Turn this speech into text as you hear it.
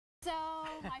So,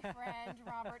 my friend,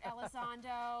 Robert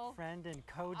Elizondo. Friend and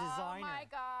co-designer. Oh my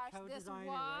gosh, this watch.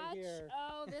 Right here.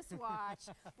 Oh, this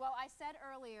watch. Well, I said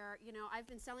earlier, you know, I've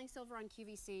been selling silver on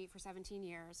QVC for 17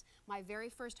 years. My very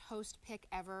first host pick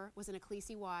ever was an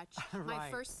Ecclesi watch.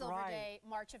 My first silver day,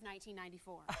 March of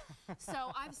 1994.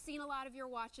 So, I've seen a lot of your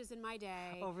watches in my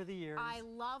day. Over the years. I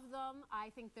love them. I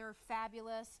think they're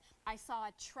fabulous. I saw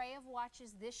a tray of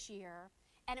watches this year.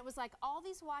 And it was like all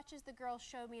these watches the girls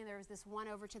showed me, and there was this one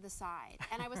over to the side.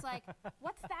 And I was like,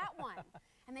 what's that one?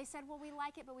 And they said, well, we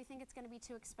like it, but we think it's going to be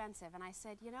too expensive. And I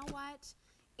said, you know what?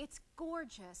 It's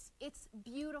gorgeous. It's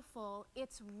beautiful.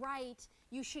 It's right.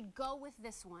 You should go with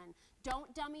this one.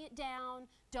 Don't dummy it down.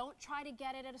 Don't try to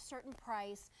get it at a certain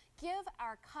price. Give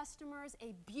our customers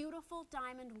a beautiful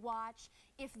diamond watch.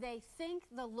 If they think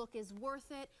the look is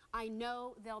worth it, I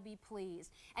know they'll be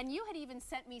pleased. And you had even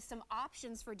sent me some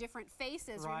options for different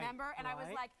faces, remember? And I was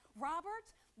like,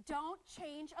 Robert, don't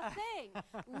change a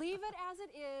thing. Leave it as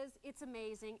it is. It's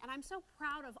amazing. And I'm so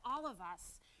proud of all of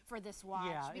us for this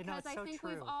watch, because I think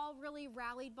we've all really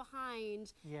rallied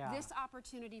behind this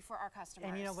opportunity for our customers.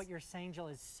 And you know what you're saying, Jill,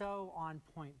 is so on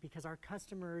point, because our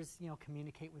customers, you know,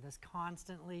 communicate with us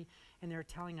constantly, and they're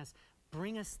telling us,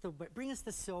 bring us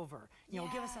the silver, you know,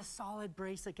 give us a solid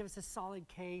bracelet, give us a solid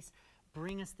case.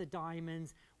 Bring us the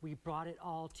diamonds. We brought it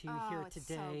all to you here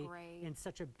today in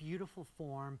such a beautiful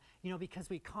form. You know, because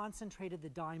we concentrated the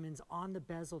diamonds on the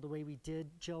bezel the way we did,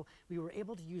 Jill, we were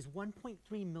able to use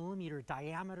 1.3 millimeter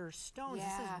diameter stones.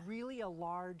 This is really a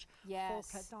large full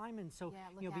cut diamond. So,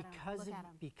 you know,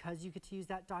 because you get to use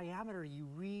that diameter, you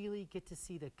really get to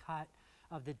see the cut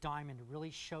of the diamond. It really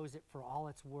shows it for all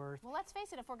it's worth. Well, let's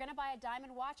face it, if we're going to buy a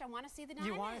diamond watch, I want to see the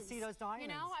diamonds. You want to see those diamonds. You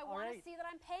know, I want to see that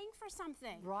I'm paying for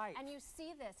something. Right. And you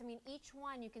see this. I mean, each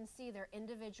one, you can see their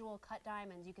individual cut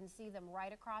diamonds. You can see them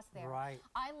right across there. Right.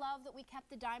 I love that we kept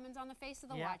the diamonds on the face of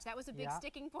the watch. That was a big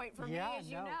sticking point for me, as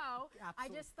you know. I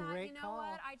just thought, you know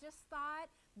what? I just thought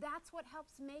that's what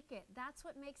helps make it. That's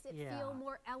what makes it feel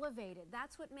more elevated.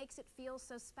 That's what makes it feel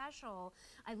so special.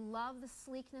 I love the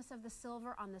sleekness of the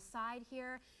silver on the side here.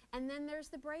 And then there's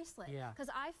the bracelet. Because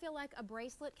I feel like a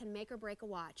bracelet can make or break a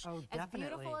watch. Oh, definitely. As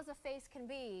beautiful as a face can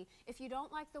be, if you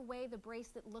don't like the way the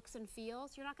bracelet looks and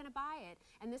feels, you're not going to buy it.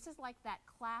 And this is like that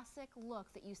classic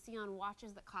look that you see on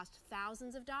watches that cost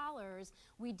thousands of dollars.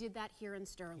 We did that here in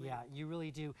Sterling. Yeah, you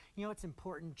really do. You know, it's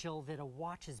important, Jill, that a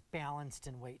watch is balanced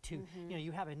in weight too. You know,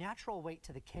 you have a natural weight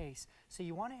to the case, so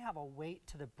you want to have a weight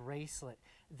to the bracelet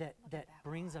that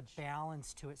brings a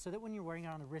balance to it, so that when you're wearing it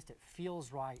on the wrist, it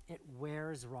feels right, it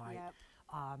wears right.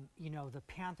 You know, the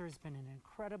panther's been an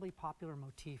incredibly popular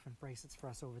motif in bracelets for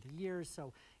us over the years,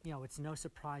 so, you know, it's no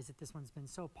surprise that this one's been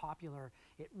so popular.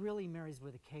 It really marries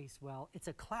with a case well. It's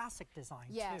a classic design,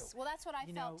 too. Yes, well, that's what I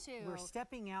felt, too. We're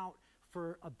stepping out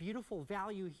for a beautiful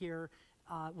value here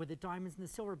with the diamonds and the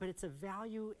silver, but it's a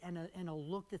value and a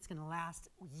look that's going to last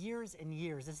years and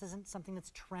years. This isn't something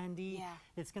that's trendy.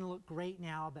 It's going to look great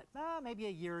now, but maybe a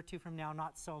year or two from now,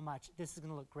 not so much. This is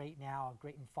going to look great now,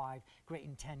 great in 5, great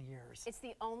in 10 years. It's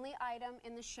the only item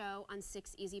in the show on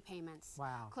 6 easy payments.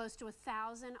 Wow. Close to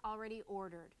 1,000 already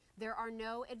ordered. There are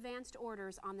no advanced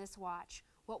orders on this watch.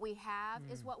 What we have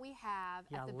is what we have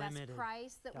at the best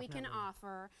price that we can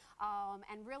offer.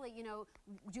 And really, you know,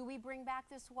 do we bring back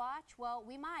this watch? Well,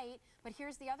 we might, but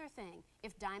here's the other thing.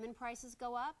 If diamond prices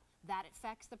go up, that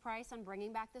affects the price on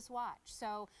bringing back this watch.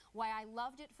 So why I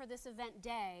loved it for this event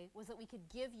day was that we could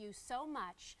give you so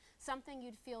much, something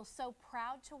you'd feel so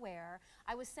proud to wear.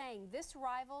 I was saying this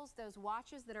rivals those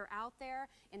watches that are out there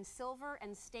in silver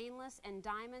and stainless and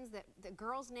diamonds, that the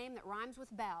girl's name that rhymes with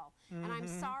Bell. And I'm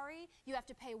sorry, you have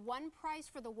to pay one price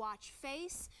for the watch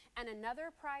face and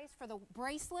another price for the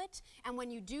bracelet. And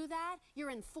when you do that, you're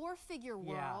in 4-figure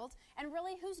world. And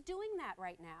really, who's doing that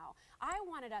right now? I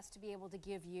wanted us to be able to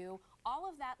give you all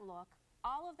of that look,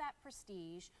 all of that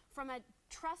prestige from a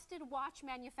trusted watch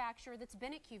manufacturer that's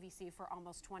been at QVC for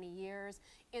almost 20 years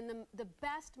in the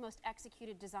best, most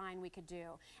executed design we could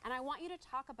do. And I want you to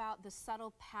talk about the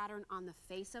subtle pattern on the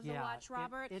face of the watch,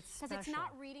 Robert, because it's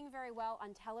not reading very well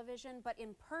on television, but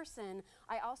in person,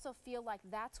 I also feel like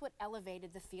that's what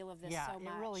elevated the feel of this so much.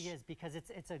 Yeah, it really is, because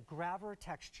it's a graver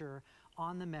texture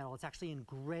on the metal. It's actually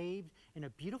engraved in a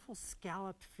beautiful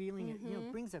scalloped feeling. It, you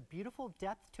know, brings a beautiful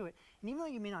depth to it. And even though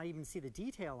you may not even see the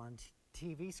detail on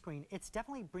TV screen, it's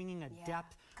definitely bringing a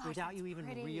depth without you even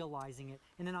realizing it.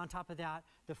 And then on top of that,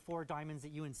 the 4 diamonds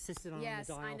that you insisted on the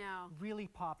dial I know. really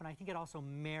pop, and I think it also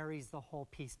marries the whole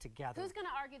piece together. Who's going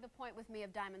to argue the point with me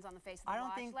of diamonds on the face of the watch? I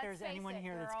don't think there's anyone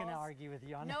here that's going to argue with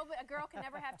you on that. No, but a girl can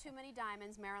never have too many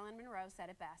diamonds. Marilyn Monroe said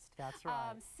it best. That's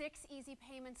right. 6 easy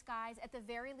payments, guys. At the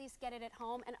very least, get it at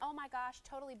home. And oh my gosh,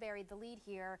 totally buried the lead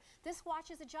here. This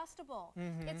watch is adjustable.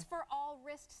 It's for all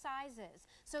wrist sizes.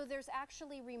 So there's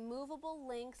actually removable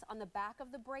links on the back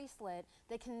of the bracelet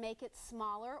that can make it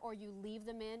smaller, or you leave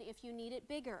them in if you need it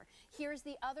bigger. Here's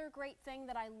the other great thing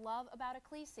that I love about a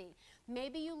Creede.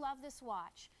 Maybe you love this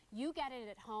watch. You get it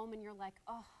at home and you're like,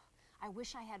 oh, I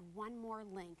wish I had one more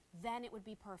link. Then it would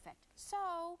be perfect.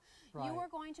 So you are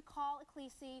going to call a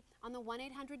Creede on the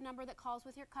 1-800 number that comes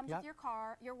with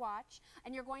your watch,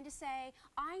 and you're going to say,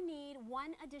 I need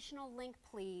one additional link,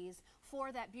 please,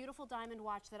 for that beautiful diamond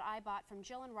watch that I bought from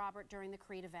Jill and Robert during the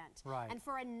Creede event. And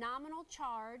for a nominal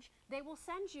charge, they will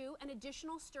send you an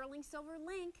additional sterling silver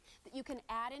link that you can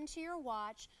add into your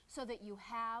watch so that you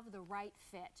have the right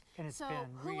fit. And it's so been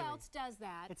who else does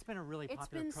that? It's been a really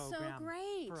popular program so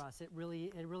great for us. It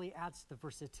really adds to the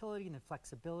versatility and the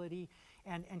flexibility.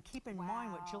 And keep in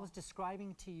mind what Jill is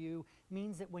describing to you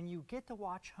means that when you get the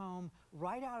watch home,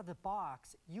 right out of the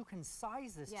box, you can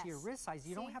size this to your wrist size.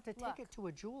 You don't have to take it to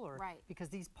a jeweler because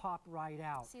these pop right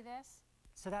out. See this?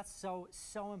 So that's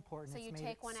so important. So you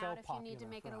take one out if you need to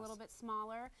make it a little bit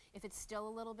smaller. If it's still a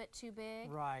little bit too big,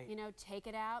 you know, take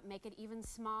it out, make it even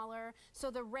smaller. So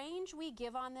the range we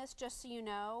give on this, just so you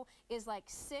know, is like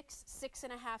 6,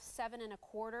 6.5, 7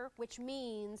 1/4, which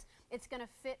means it's going to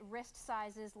fit wrist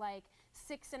sizes like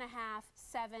 6.5,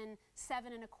 7,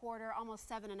 7 1/4, almost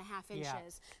 7.5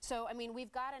 inches. So I mean,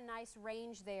 we've got a nice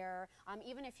range there.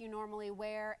 Even if you normally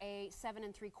wear a 7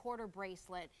 3/4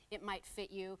 bracelet, it might fit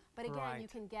you. But again, you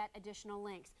can get additional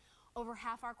links. Over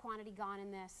half our quantity gone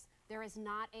in this. There is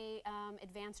not a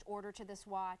advanced order to this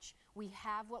watch. We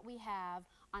have what we have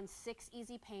on 6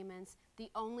 easy payments, the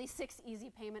only 6 easy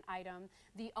payment item,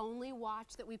 the only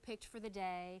watch that we picked for the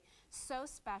day. So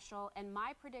special, and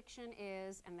my prediction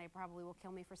is, and they probably will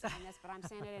kill me for saying this, but I'm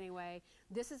saying it anyway,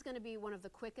 this is going to be one of the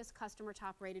quickest customer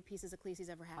top-rated pieces of Creede's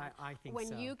ever had. I think so.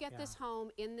 When you get this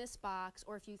home in this box,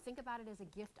 or if you think about it as a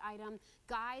gift item,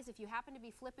 guys, if you happen to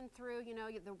be flipping through, you know,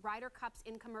 the Ryder Cups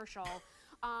in commercial,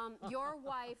 your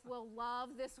wife will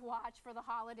love this watch for the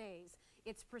holidays.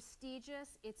 It's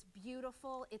prestigious, it's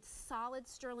beautiful, it's solid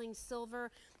sterling silver.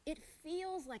 It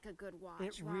feels like a good watch,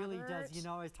 It really does. You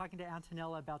know, I was talking to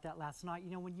Antonella about that last night.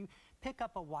 You know, when you pick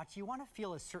up a watch, you want to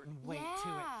feel a certain weight to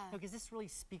it. Because this really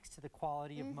speaks to the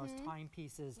quality of most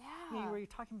timepieces. You know, you were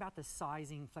talking about the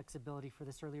sizing flexibility for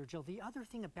this earlier, Jill. The other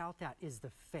thing about that is the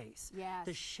face.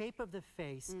 The shape of the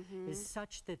face is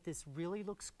such that this really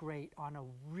looks great on a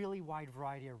really wide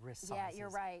variety of wrist sizes. Yeah, you're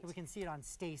right. We can see it on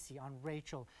Staci, on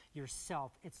Rachel,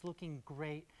 yourself. It's looking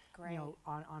great, you know,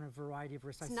 on a variety of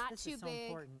wrist sizes. Not this too is so big,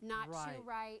 important. not too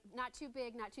not too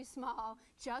big, not too small,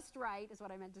 just right is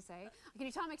what I meant to say. Can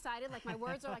you tell I'm excited? Like my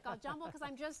words are like all jumbled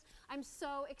because I'm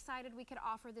so excited we could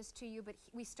offer this to you. But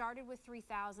we started with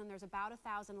 3,000. There's about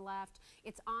 1,000 left.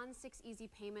 It's on 6 easy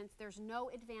payments. There's no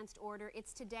advanced order.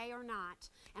 It's today or not.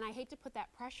 And I hate to put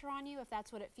that pressure on you if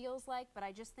that's what it feels like, but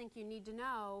I just think you need to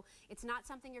know it's not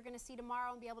something you're going to see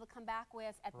tomorrow and be able to come back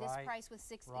with at this price with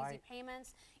 6 easy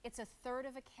payments. It's 1/3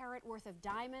 of a carat worth of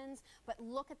diamonds, but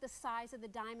look at the size of the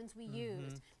diamonds we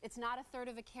used. It's not 1/3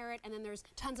 of a carat and then there's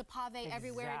tons of pave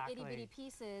everywhere in itty bitty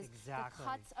pieces. The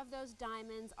cuts of those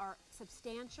diamonds are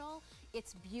substantial.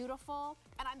 It's beautiful,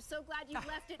 and I'm so glad you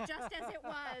left it just as it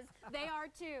was. They are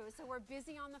too. So we're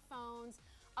busy on the phones.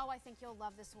 Oh, I think you'll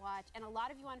love this watch. And a lot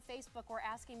of you on Facebook were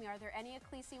asking me, are there any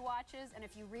Creede watches? And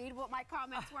if you read what my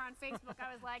comments were on Facebook,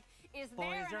 I was like, is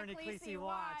there an Creede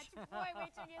watch? Boy,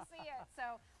 wait till you see it.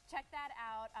 So check that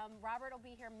out. Robert will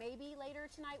be here maybe later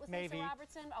tonight with Lisa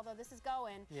Robertson, although this is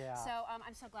going. So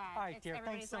I'm so glad. All right, dear,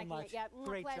 thanks so much.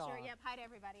 Great pleasure. job. Yep, hi to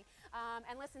everybody.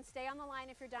 And listen, stay on the line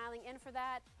if you're dialing in for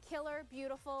that. Killer,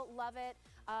 beautiful, love it.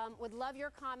 Would love your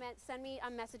comments. Send me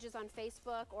messages on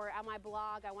Facebook or on my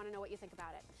blog. I want to know what you think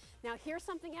about it. Now, here's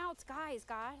something else, guys.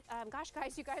 Gosh,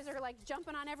 guys, you guys are like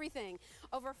jumping on everything.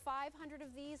 Over 500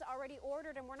 of these already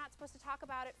ordered, and we're not supposed to talk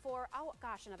about it for, oh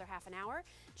gosh, another half an hour.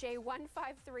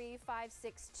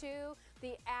 J153562.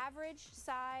 The average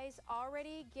size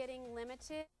already getting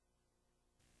limited.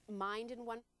 Mind in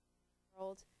one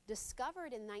world.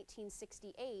 Discovered in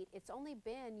 1968, it's only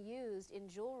been used in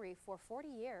jewelry for 40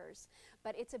 years,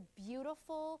 but it's a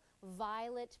beautiful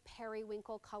violet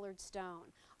periwinkle colored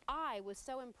stone. I was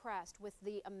so impressed with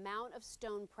the amount of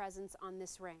stone presence on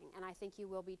this ring, and I think you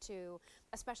will be too,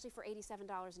 especially for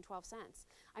 $87.12.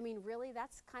 I mean, really,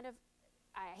 that's kind of,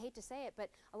 I hate to say it, but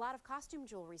a lot of costume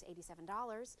jewelry is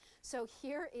 $87. So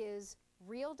here is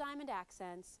real diamond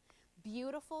accents,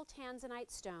 beautiful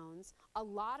tanzanite stones, a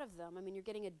lot of them. I mean, you're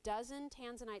getting a dozen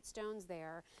tanzanite stones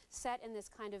there, set in this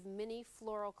kind of mini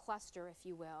floral cluster, if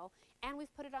you will, and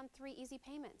we've put it on 3 easy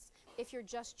payments. If you're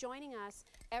just joining us,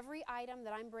 every item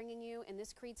that I'm bringing you in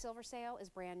this Creede Silver Sale is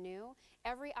brand new.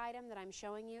 Every item that I'm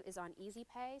showing you is on easy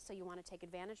pay, so you want to take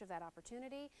advantage of that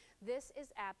opportunity. This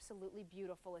is absolutely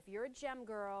beautiful. If you're a gem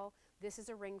girl, this is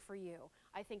a ring for you.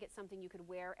 I think it's something you could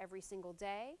wear every single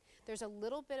day. There's a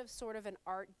little bit of sort of an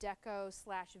Art Deco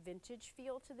 / vintage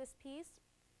feel to this piece.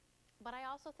 But I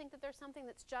also think that there's something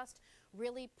that's just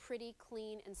really pretty,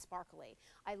 clean, and sparkly.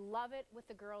 I love it with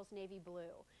the girls' navy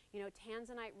blue. You know,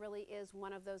 tanzanite really is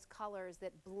one of those colors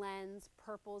that blends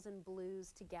purples and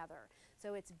blues together.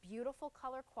 So it's beautiful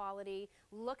color quality.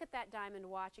 Look at that diamond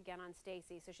watch again on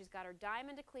Staci. So she's got her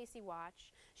diamond Ecclesi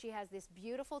watch. She has this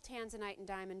beautiful tanzanite and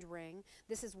diamond ring.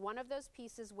 This is one of those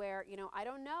pieces where, you know, I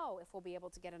don't know if we'll be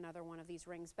able to get another one of these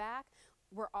rings back.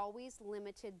 We're always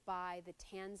limited by the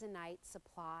tanzanite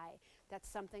supply. That's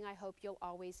something I hope you'll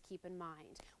always keep in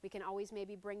mind. We can always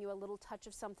maybe bring you a little touch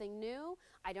of something new.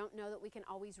 I don't know that we can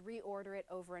always reorder it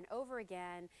over and over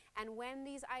again. And when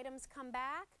these items come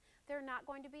back, they're not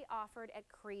going to be offered at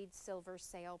Creede Silver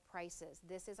Sale prices.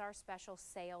 This is our special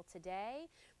sale today.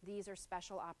 These are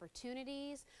special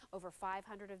opportunities. Over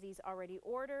 500 of these already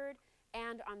ordered,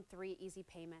 and on 3 easy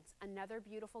payments. Another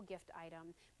beautiful gift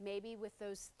item. Maybe with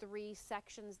those 3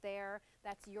 sections there,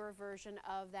 that's your version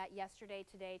of that yesterday,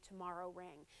 today, tomorrow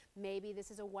ring. Maybe this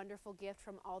is a wonderful gift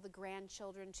from all the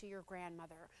grandchildren to your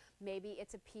grandmother. Maybe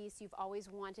it's a piece you've always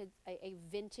wanted, a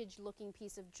vintage looking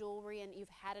piece of jewelry, and you've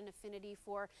had an affinity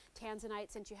for tanzanite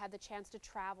since you had the chance to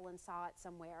travel and saw it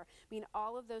somewhere. I mean,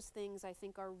 all of those things I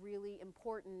think are really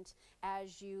important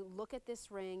as you look at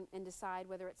this ring and decide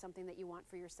whether it's something that you want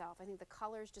for yourself. I think the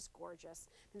color is just gorgeous.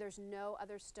 And there's no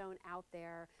other stone out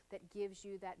there that gives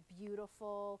you that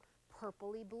beautiful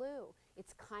purpley blue.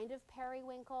 It's kind of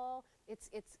periwinkle.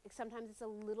 Sometimes it's a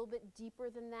little bit deeper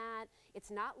than that.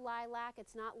 It's not lilac,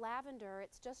 it's not lavender,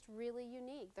 it's just really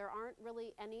unique. There aren't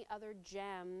really any other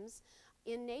gems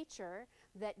in nature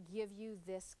that give you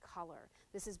this color.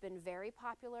 This has been very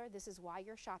popular. This is why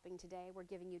you're shopping today. We're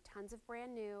giving you tons of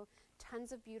brand new,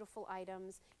 tons of beautiful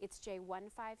items. It's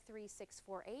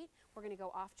J153648. We're going to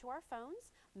go off to our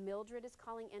phones. Mildred is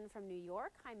calling in from New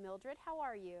York. Hi, Mildred. How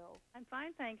are you? I'm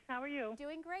fine, thanks. How are you?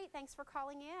 Doing great. Thanks for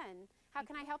calling in. How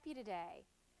can I help you today?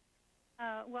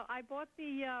 Well, I bought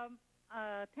the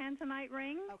tanzanite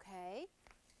ring. Okay.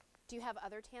 Do you have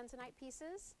other tanzanite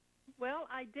pieces? Well,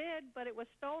 I did, but it was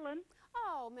stolen.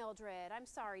 Oh, Mildred, I'm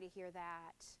sorry to hear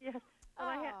that. Yes. Well,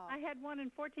 I had one in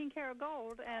 14-karat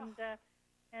gold, and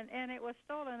it was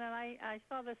stolen. And I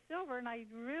saw the silver, and I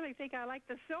really think I like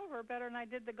the silver better than I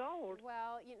did the gold.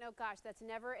 Well, you know, gosh, that's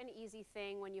never an easy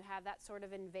thing when you have that sort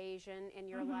of invasion in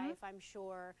your life, I'm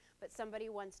sure. But somebody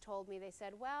once told me, they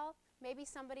said, well, maybe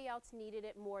somebody else needed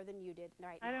it more than you did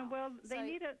right now. Well, they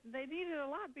need it a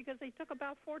lot because they took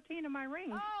about 14 of my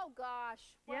rings. Oh,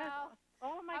 gosh. Well, yes,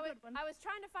 all of my good ones. I was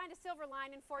trying to find a silver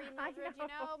lining for you, Mildred. You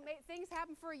know, things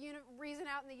happen for a reason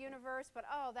out in the universe, but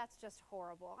oh, that's just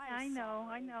horrible. I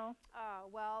know. Oh,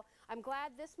 well, I'm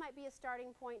glad this might be a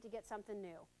starting point to get something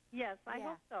new. Yes, I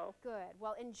hope so. Good.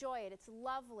 Well, enjoy it. It's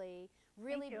lovely,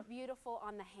 really beautiful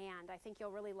on the hand. I think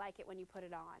you'll really like it when you put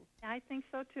it on. I think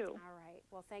so, too. All right.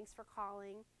 Well, thanks for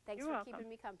calling. Thanks You're for welcome. keeping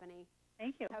me company.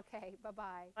 Thank you. Okay.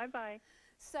 Bye-bye. Bye-bye.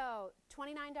 So,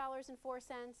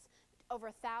 $29.04. Over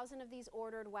 1,000 of these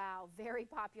ordered. Wow, very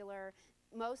popular.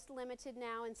 Most limited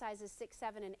now in sizes 6,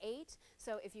 7, and 8.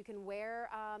 So if you can wear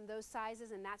those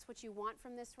sizes and that's what you want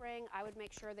from this ring, I would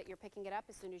make sure that you're picking it up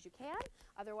as soon as you can.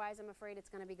 Otherwise, I'm afraid it's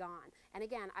going to be gone. And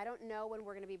again, I don't know when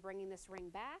we're going to be bringing this ring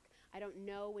back. I don't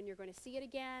know when you're going to see it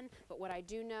again. But what I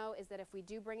do know is that if we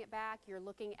do bring it back, you're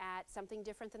looking at something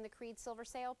different than the Creede Silver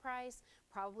Sale price,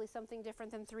 probably something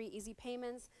different than 3 easy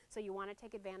payments. So you want to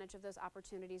take advantage of those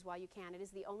opportunities while you can. It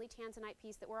is the only tanzanite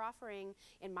piece that we're offering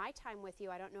in my time with you.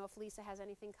 I don't know if Lisa has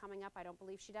anything coming up. I don't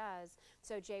believe she does.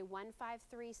 So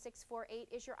J153648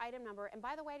 is your item number. And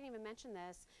by the way, I didn't even mention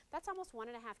this. That's almost 1.5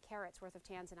 carats worth of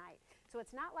tanzanite. So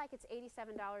it's not like it's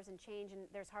 $87 and change and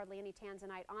there's hardly any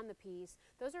tanzanite on the piece.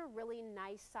 Those are really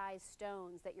nice sized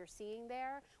stones that you're seeing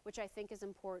there, which I think is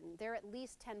important. They're at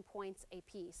least 10 points a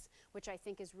piece, which I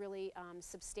think is really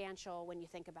substantial when you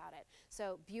think about it.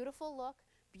 So beautiful look,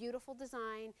 beautiful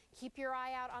design. Keep your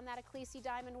eye out on that Ecclesi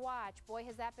diamond watch. Boy,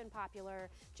 has that been popular.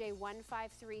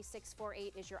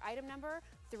 J153648 is your item number.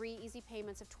 3 easy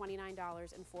payments of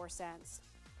 $29.04.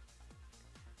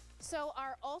 So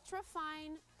our ultra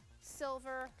fine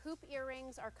silver hoop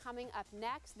earrings are coming up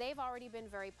next. They've already been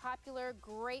very popular.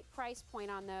 Great price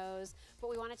point on those. But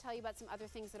we want to tell you about some other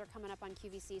things that are coming up on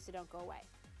QVC, so don't go away.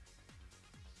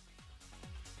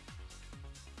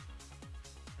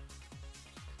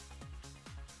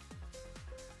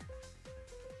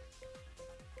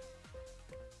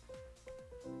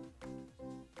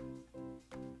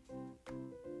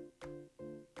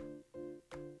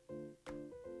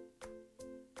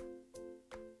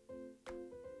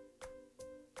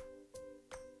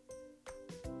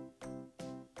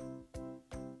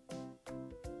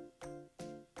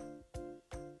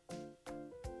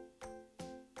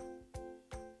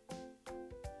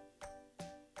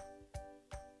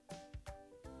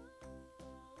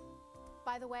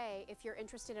 By the way, if you're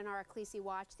interested in our Ecclesi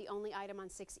watch, the only item on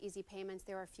 6 easy payments,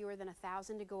 there are fewer than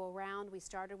 1,000 to go around. We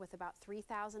started with about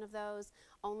 3,000 of those.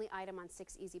 Only item on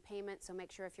 6 easy payments, so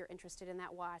make sure if you're interested in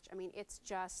that watch. I mean, it's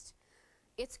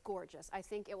gorgeous. I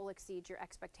think it will exceed your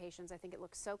expectations. I think it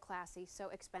looks so classy, so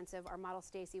expensive. Our model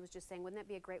Staci was just saying, wouldn't that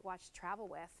be a great watch to travel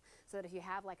with? So that if you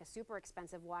have like a super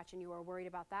expensive watch and you are worried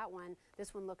about that one,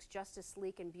 this one looks just as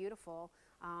sleek and beautiful.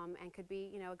 And could be,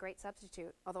 you know, a great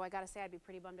substitute. Although I gotta say, I'd be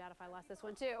pretty bummed out if I lost this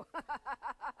one too.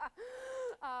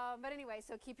 But anyway,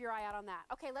 so keep your eye out on that.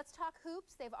 Okay, let's talk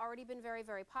hoops. They've already been very,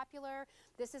 very popular.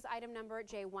 This is item number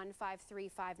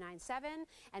J153597,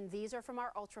 and these are from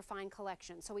our ultrafine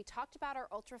collection. So we talked about our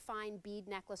ultrafine bead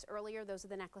necklace earlier. Those are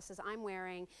the necklaces I'm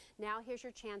wearing. Now here's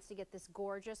your chance to get this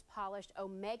gorgeous polished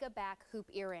omega back hoop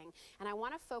earring. And I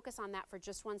want to focus on that for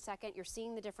just 1 second. You're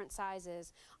seeing the different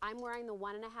sizes. I'm wearing the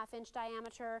 1.5 inch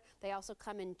diameter. They also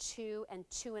come in 2 and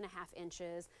 2.5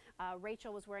 inches.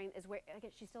 Rachel was wearing,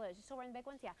 she's still wearing the big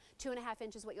ones? Yeah, 2.5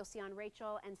 inches what you'll see on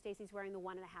Rachel, and Staci's wearing the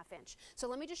 1.5 inch. So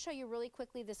let me just show you really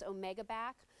quickly this omega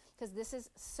back, because this is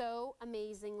so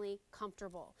amazingly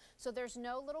comfortable. So there's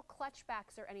no little clutch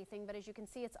backs or anything, but as you can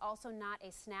see, it's also not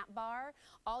a snap bar.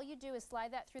 All you do is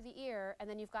slide that through the ear, and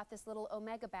then you've got this little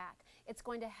omega back. It's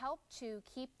going to help to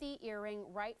keep the earring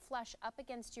right flush up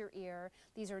against your ear.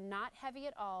 These are not heavy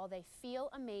at all. They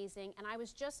feel amazing, and I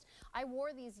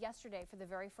wore these yesterday for the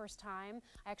very first time.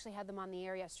 I actually had them on the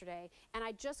air yesterday, and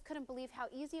I just couldn't believe how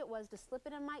easy it was to slip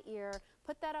it in my ear,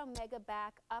 put that omega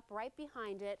back up right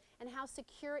behind it, and how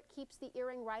secure it keeps the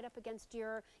earring right up against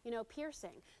your,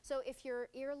 piercing. So if your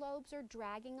earlobes are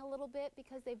dragging a little bit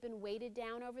because they've been weighted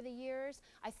down over the years,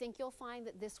 I think you'll find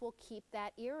that this will keep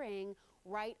that earring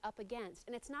right up against.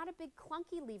 And it's not a big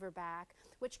clunky lever back,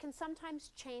 which can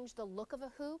sometimes change the look of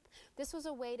a hoop. This was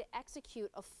a way to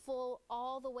execute a full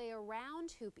all the way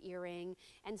around hoop earring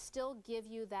and still give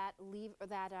you that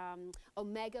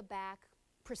omega back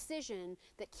precision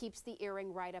that keeps the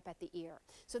earring right up at the ear.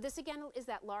 So this again is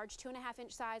that large 2.5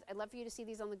 inch size. I'd love for you to see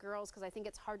these on the girls because I think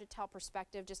it's hard to tell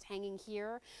perspective just hanging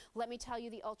here. Let me tell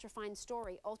you the ultrafine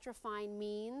story. Ultrafine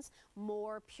means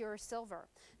more pure silver.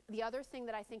 The other thing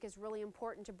that I think is really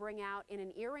important to bring out in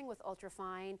an earring with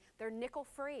ultrafine, they're nickel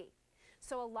free.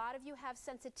 So a lot of you have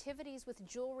sensitivities with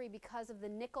jewelry because of the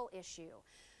nickel issue.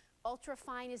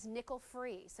 Ultrafine is nickel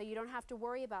free, so you don't have to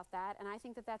worry about that, and I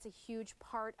think that that's a huge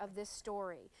part of this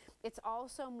story. It's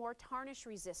also more tarnish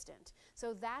resistant,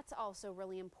 so that's also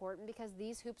really important because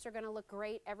these hoops are going to look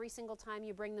great every single time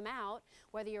you bring them out,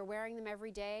 whether you're wearing them every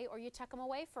day or you tuck them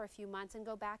away for a few months and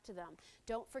go back to them.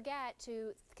 Don't forget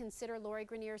to consider Lori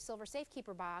Grenier's Silver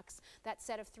Safekeeper box. That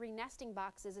set of 3 nesting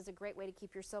boxes is a great way to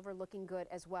keep your silver looking good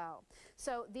as well.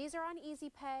 So these are on Easy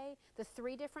Pay. The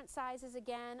 3 different sizes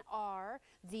again are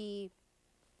the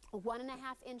 1.5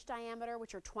 inch diameter,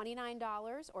 which are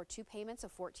 $29 or 2 payments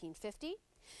of $14.50.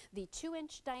 The 2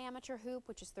 inch diameter hoop,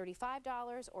 which is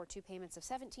 $35 or 2 payments of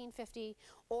 $17.50.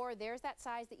 Or there's that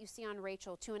size that you see on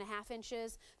Rachel, 2.5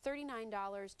 inches,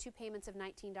 $39, 2 payments of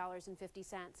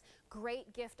 $19.50.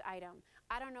 Great gift item.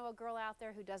 I don't know a girl out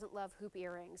there who doesn't love hoop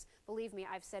earrings. Believe me,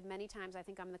 I've said many times I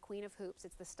think I'm the queen of hoops.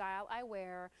 It's the style I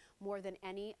wear more than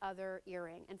any other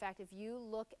earring. In fact, if you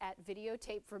look at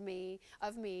videotape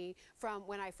of me from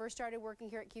when I first started working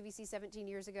here at QVC 17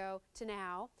 years ago to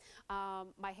now,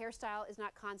 my hairstyle is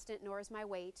not constant, nor is my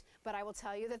weight, but I will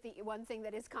tell you that the one thing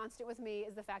that is constant with me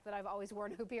is the fact that I've always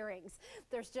worn hoop earrings.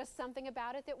 There's just something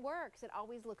about it that works. It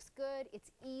always looks good. It's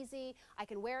easy. I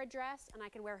can wear a dress and I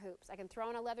can wear hoops. I can throw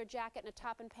on a leather jacket and a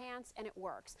top and pants, and it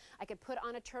works. I could put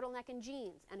on a turtleneck and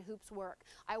jeans, and hoops work.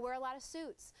 I wear a lot of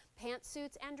suits,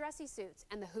 pantsuits and dressy suits,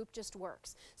 and the hoop just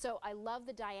works. So I love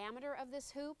the diameter of this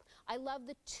hoop. I love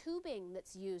the tubing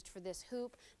that's used for this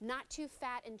hoop. Not too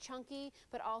fat and chunky,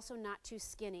 but also not too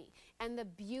skinny. And the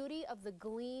beauty of the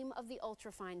gleam of the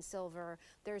ultrafine silver,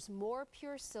 there's more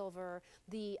pure silver.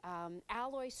 The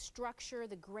alloy structure,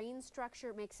 the grain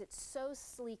structure makes it so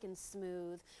sleek and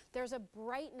smooth. There's a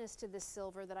brightness to this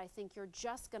silver that I think you're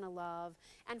just gonna love.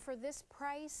 And for this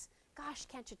price, gosh,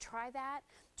 can't you try that?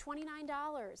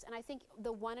 $29, and I think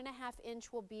the 1.5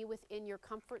 inch will be within your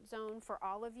comfort zone for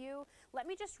all of you. Let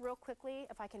me just real quickly,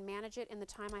 if I can manage it in the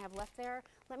time I have left there,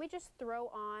 let me just throw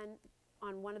on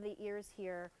one of the ears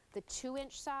here the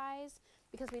 2-inch size,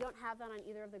 because we don't have that on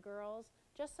either of the girls,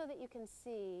 just so that you can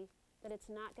see that it's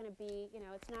not going to be, you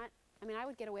know, it's not, I mean, I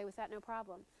would get away with that no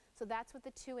problem. So that's what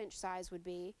the 2-inch size would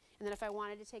be. And then if I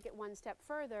wanted to take it one step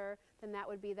further, then that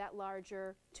would be that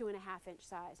larger 2.5-inch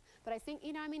size. But I think,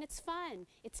 you know, I mean, it's fun.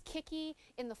 It's kicky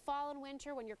in the fall and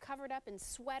winter when you're covered up in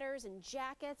sweaters and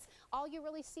jackets. All you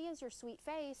really see is your sweet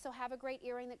face, so have a great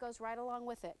earring that goes right along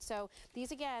with it. So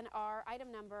these, again, are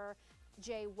item number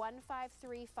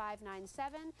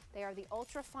J153597. They are the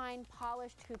ultra-fine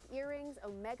polished hoop earrings,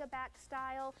 omega back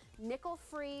style,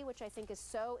 nickel-free, which I think is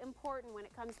so important when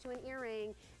it comes to an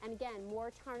earring, and again,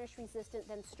 more tarnish resistant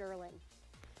than sterling.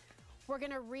 We're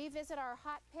going to revisit our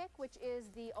hot pick, which is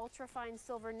the ultra-fine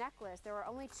silver necklace. There are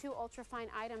only 2 ultra-fine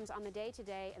items on the day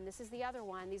today, and this is the other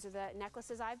one. These are the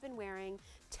necklaces I've been wearing,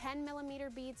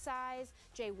 10mm bead size,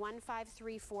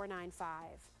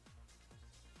 J153495.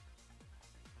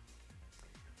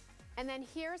 And then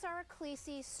here's our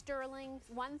Creede sterling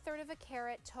 1/3 of a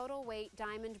carat total weight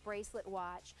diamond bracelet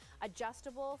watch,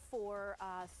 adjustable for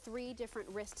 3 different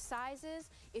wrist sizes.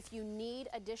 If you need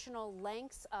additional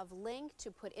lengths of link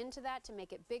to put into that to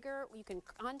make it bigger, you can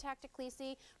contact a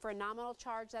Creede for a nominal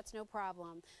charge. That's no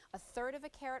problem. 1/3 of a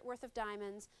carat worth of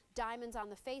diamonds, diamonds on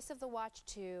the face of the watch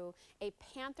too, a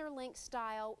panther link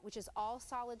style, which is all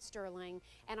solid sterling,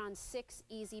 and on 6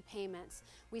 easy payments.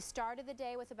 We started the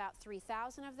day with about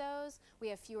 3,000 of those. We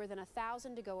have fewer than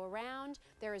 1,000 to go around.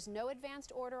 There is no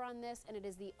advanced order on this, and it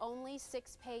is the only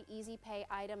 6-pay easy pay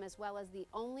item, as well as the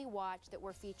only watch that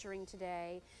we're featuring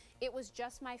today. It was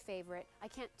just my favorite. I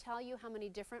can't tell you how many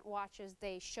different watches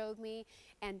they showed me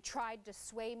and tried to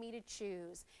sway me to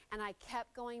choose. And I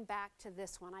kept going back to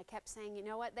this one. I kept saying, you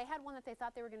know what? They had one that they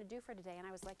thought they were going to do for today, and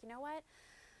I was like, you know what?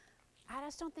 I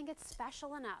just don't think it's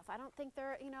special enough. I don't think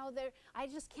they're, you know, I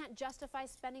just can't justify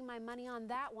spending my money on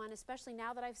that one, especially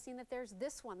now that I've seen that there's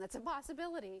this one that's a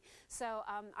possibility. So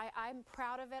I'm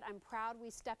proud of it. I'm proud we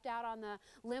stepped out on the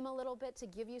limb a little bit to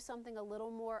give you something a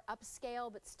little more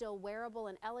upscale but still wearable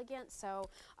and elegant. So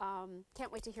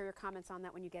can't wait to hear your comments on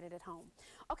that when you get it at home.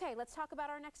 Okay, let's talk about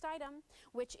our next item,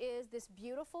 which is this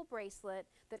beautiful bracelet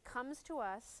that comes to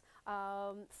us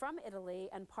from Italy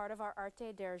and part of our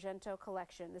Arte d'Argento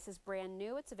collection. This is brand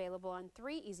new. It's available on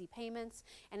 3 easy payments,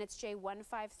 and it's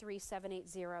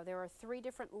J153780. There are 3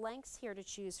 different lengths here to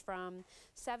choose from: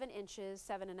 7 inches,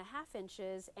 7.5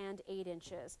 inches, and 8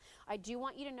 inches. I do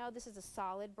want you to know this is a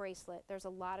solid bracelet. There's a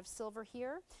lot of silver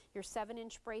here. Your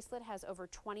 7-inch bracelet has over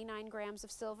 29 grams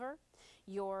of silver.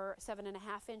 Your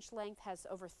 7.5-inch length has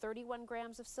over 31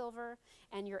 grams of silver,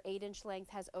 and your 8-inch length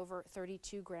has over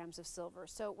 32 grams of silver.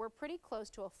 So we're pretty close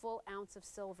to a full ounce of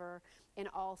silver in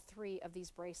all 3 of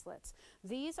these bracelets.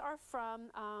 These are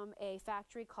from a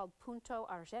factory called Punto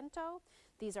Argento.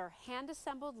 These are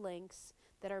hand-assembled links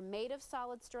that are made of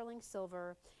solid sterling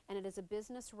silver, and it is a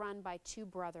business run by 2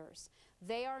 brothers.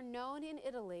 They are known in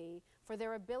Italy for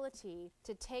their ability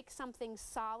to take something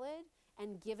solid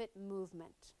and give it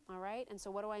movement, all right? And so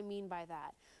what do I mean by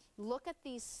that? Look at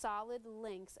these solid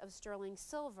links of sterling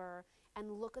silver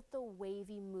and look at the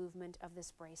wavy movement of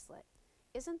this bracelet.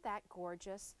 Isn't that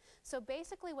gorgeous? So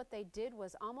basically what they did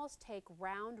was almost take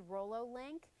round Rolo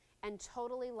link and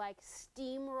totally like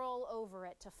steamroll over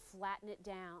it to flatten it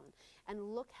down.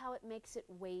 And look how it makes it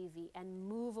wavy and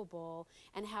movable,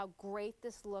 and how great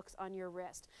this looks on your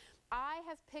wrist. I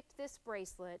have picked this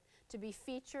bracelet to be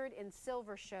featured in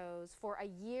silver shows for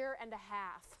 1.5 years.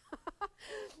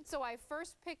 So I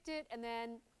first picked it, and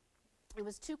then it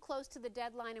was too close to the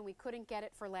deadline and we couldn't get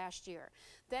it for last year.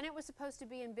 Then it was supposed to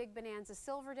be in Big Bonanza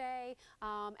Silver Day,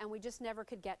 and we just never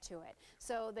could get to it.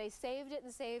 So they saved it,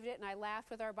 and I laughed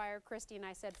with our buyer, Christy, and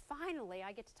I said, finally,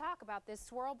 I get to talk about this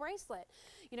swirl bracelet.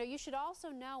 You know, you should also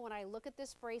know, when I look at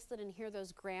this bracelet and hear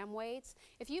those gram weights,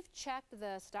 if you've checked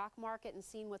the stock market and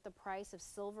seen what the price of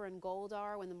silver and gold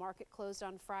are when the market closed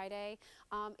on Friday,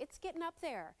 it's getting up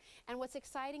there. And what's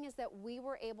exciting is that we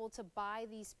were able to buy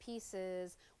these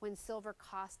pieces when silver silver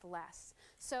cost less.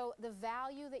 So the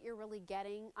value that you're really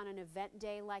getting on an event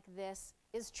day like this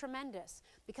is tremendous,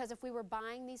 because if we were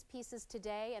buying these pieces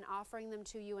today and offering them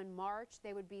to you in March,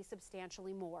 they would be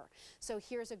substantially more. So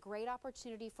here's a great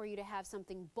opportunity for you to have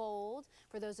something bold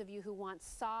for those of you who want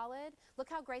solid. Look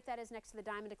how great that is next to the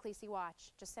Diamond Ecclesi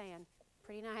watch. Just saying.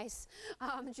 Pretty nice.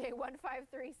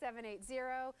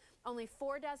 J153780. Only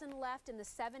 4 dozen left in the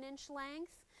 7-inch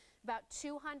length. About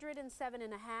 207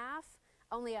 and a half.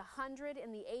 Only 100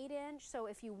 in the 8-inch. So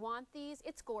if you want these,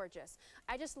 it's gorgeous.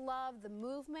 I just love the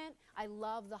movement. I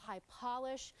love the high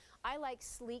polish. I like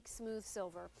sleek, smooth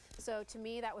silver. So to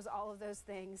me, that was all of those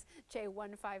things.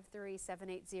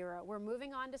 J153780. We're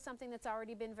moving on to something that's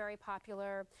already been very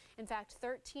popular. In fact,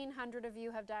 1,300 of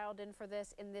you have dialed in for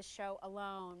this in this show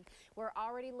alone. We're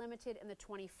already limited in the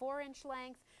 24-inch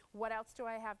length. What else do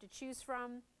I have to choose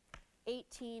from?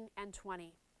 18 and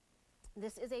 20.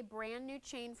 This is a brand new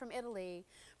chain from Italy,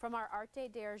 from our Arte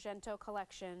d'Argento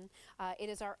collection. It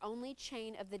is our only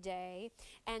chain of the day,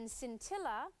 and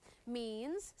scintilla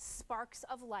means sparks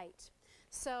of light.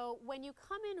 So when you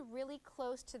come in really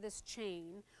close to this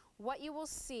chain, what you will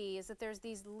see is that there's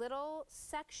these little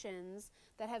sections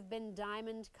that have been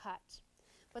diamond cut.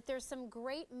 But there's some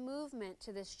great movement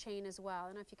to this chain as well. I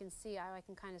don't know if you can see, I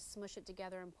can kind of smush it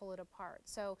together and pull it apart.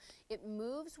 So it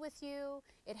moves with you.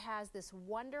 It has this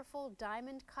wonderful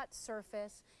diamond cut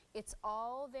surface. It's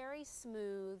all very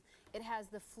smooth. It has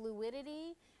the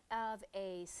fluidity of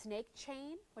a snake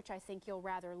chain, which I think you'll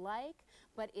rather like,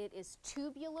 but it is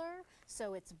tubular,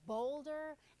 so it's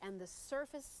bolder, and the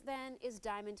surface then is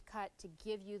diamond cut to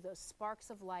give you those sparks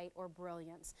of light or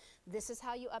brilliance. This is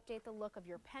how you update the look of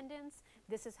your pendants.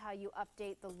 This is how you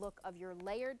update the look of your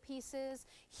layered pieces.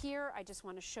 Here, I just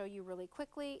want to show you really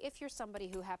quickly, if you're somebody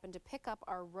who happened to pick up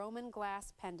our Roman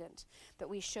glass pendant that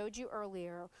we showed you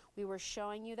earlier, we were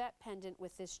showing you that pendant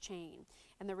with this chain.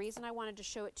 And the reason I wanted to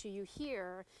show it to you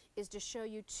here is to show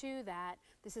you too that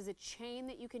this is a chain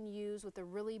that you can use with a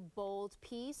really bold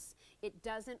piece. It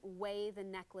doesn't weigh the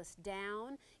necklace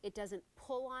down. It doesn't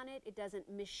pull on it. It doesn't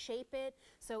misshape it.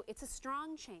 So it's a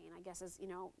strong chain, I guess is, you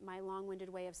know, my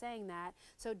long-winded way of saying that.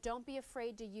 So don't be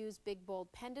afraid to use big,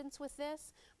 bold pendants with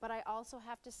this. But I also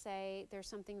have to say there's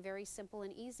something very simple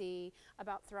and easy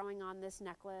about throwing on this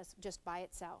necklace just by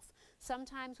itself.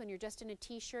 Sometimes when you're just in a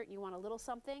t-shirt and you want a little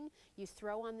something, you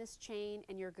throw on this chain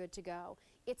and you're good to go.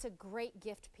 It's a great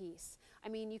gift piece. I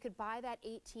mean, you could buy that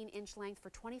 18-inch length for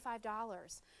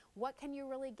 $25. What can you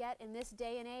really get in this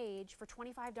day and age for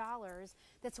 $25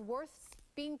 that's worth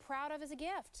being proud of as a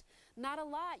gift? Not a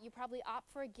lot. You probably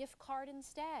opt for a gift card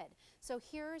instead. So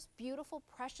here's beautiful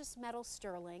precious metal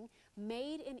sterling,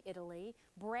 made in Italy,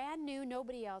 brand new,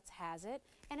 nobody else has it,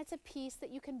 and it's a piece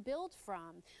that you can build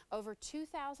from. Over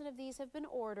 2,000 of these have been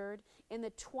ordered. In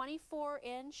the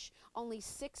 24-inch, only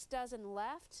 6 dozen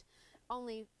left.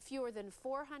 Only fewer than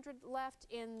 400 left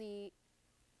in the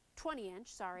 20-inch,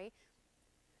 sorry.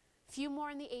 Few more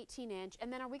in the 18-inch.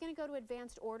 And then are we going to go to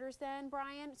advanced orders then,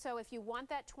 Brian? So if you want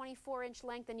that 24-inch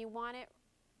length and you want it,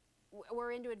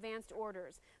 we're into advanced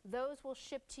orders. Those will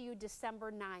ship to you December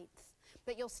 9th,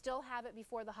 but you'll still have it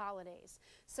before the holidays.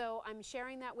 So I'm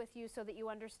sharing that with you so that you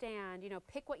understand, you know,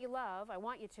 pick what you love, I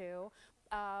want you to,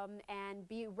 and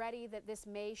be ready that this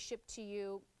may ship to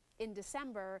you in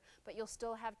December, but you'll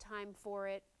still have time for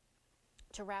it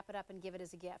to wrap it up and give it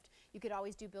as a gift. You could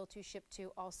always do bill to, ship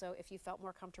to also if you felt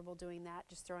more comfortable doing that,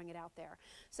 just throwing it out there.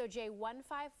 So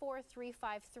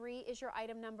J154353 is your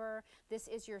item number. This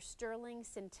is your sterling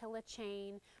scintilla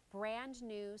chain, brand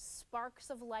new,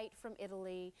 sparks of light from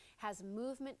Italy, has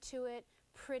movement to it,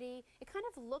 pretty. It kind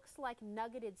of looks like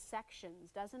nuggeted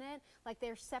sections, doesn't it? Like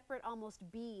they're separate almost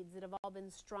beads that have all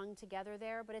been strung together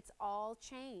there, but it's all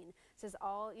chain. This is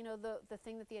all, you know, the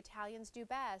thing that the Italians do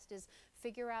best is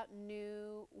figure out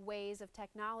new ways of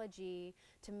technology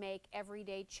to make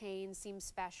everyday chains seem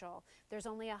special. There's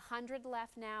only 100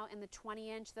 left now in the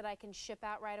 20-inch that I can ship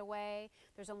out right away.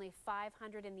 There's only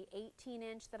 500 in the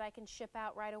 18-inch that I can ship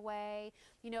out right away.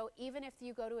 You know, even if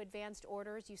you go to advanced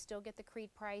orders, you still get the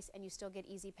Creede price and you still get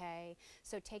easy pay.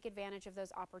 So take advantage of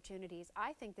those opportunities.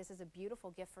 I think this is a beautiful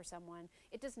gift for someone.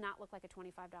 It does not look like a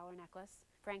 $25 necklace,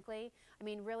 frankly. I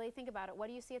mean, really think about it. What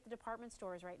do you see at the department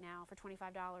stores right now for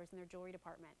 $25 in their jewelry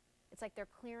department? It's like their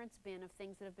clearance bin of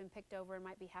things that have been picked over and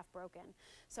might be half broken.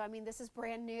 So I mean, this is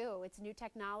brand new. It's new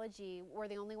technology. We're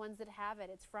the only ones that have it.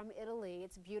 It's from Italy.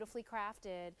 It's beautifully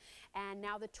crafted. And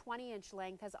now the 20-inch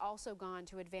length has also gone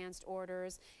to advanced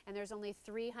orders, and there's only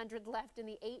 300 left in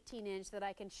the 18-inch that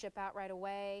I can ship out right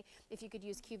away. If you could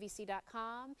use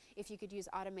QVC.com, if you could use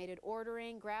automated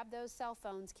ordering, grab those cell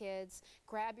phones, kids.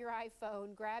 Grab your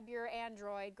iPhone, grab your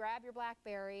Android, grab your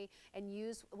BlackBerry, and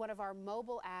use one of our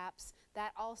mobile apps.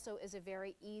 That also is a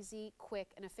very easy, quick,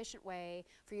 and efficient way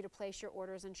for you to place your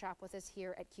orders and shop with us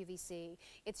here at QVC.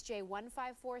 It's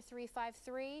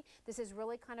J154353. This is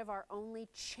really kind of our only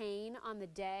chain on the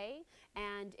day,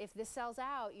 and if this sells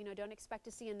out, you know, don't expect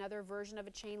to see another version of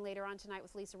a chain later on tonight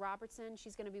with Lisa Robertson.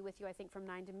 She's going to be with you, I think, from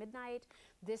 9 to midnight.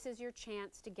 This is your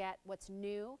chance to get what's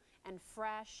new and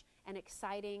fresh and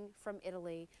exciting from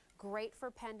Italy. Great for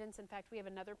pendants. In fact, we have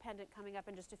another pendant coming up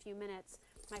in just a few minutes.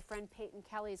 My friend Peyton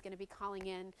Kelly is going to be calling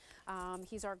in.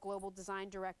 He's our global design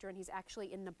director, and he's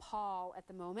actually in Nepal at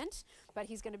the moment, but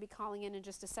he's going to be calling in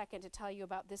just a second to tell you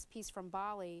about this piece from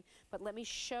Bali. But let me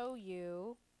show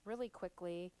you really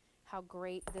quickly how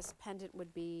great this pendant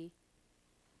would be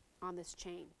on this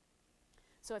chain.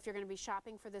 So if you're going to be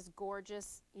shopping for this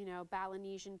gorgeous, you know,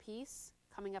 Balinesian piece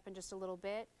coming up in just a little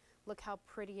bit, look how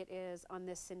pretty it is on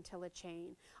this scintilla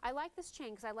chain. I like this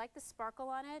chain because I like the sparkle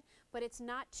on it, but it's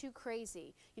not too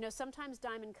crazy. You know, sometimes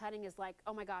diamond cutting is like,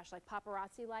 oh my gosh, like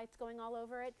paparazzi lights going all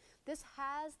over it. This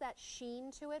has that sheen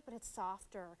to it, but it's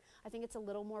softer. I think it's a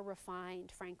little more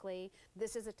refined, frankly.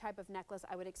 This is a type of necklace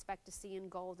I would expect to see in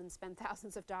gold and spend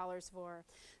thousands of dollars for.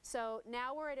 So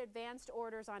now we're at advanced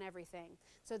orders on everything.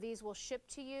 So these will ship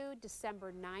to you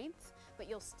December 9th, but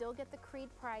you'll still get the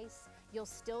Creede price. You'll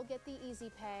still get the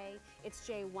easy pay. It's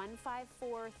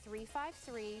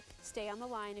J154353. Stay on the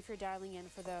line if you're dialing in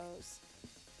for those.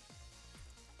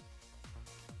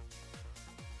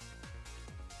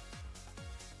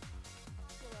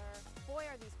 Boy,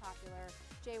 are these popular.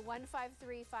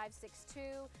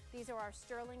 J153562. These are our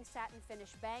sterling satin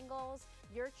finish bangles.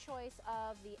 Your choice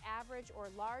of the average or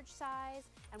large size,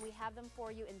 and we have them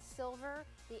for you in silver,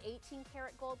 the 18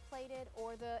 karat gold plated,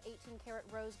 or the 18 karat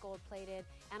rose gold plated,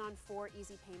 and on 4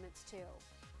 easy payments too.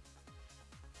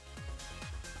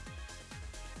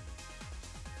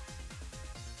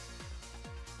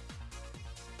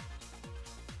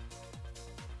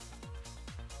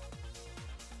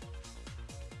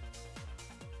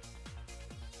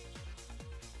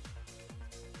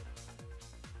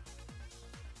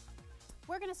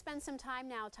 We're going to spend some time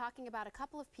now talking about a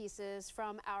couple of pieces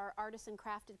from our artisan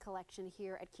crafted collection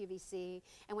here at QVC.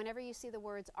 And whenever you see the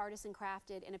words artisan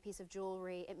crafted in a piece of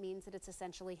jewelry, it means that it's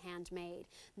essentially handmade,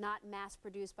 not mass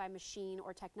produced by machine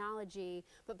or technology,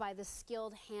 but by the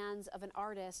skilled hands of an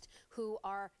artist who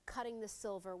are cutting the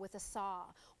silver with a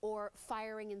saw or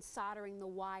firing and soldering the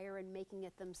wire and making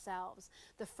it themselves.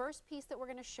 The first piece that we're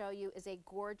going to show you is a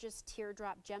gorgeous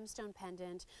teardrop gemstone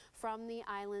pendant from the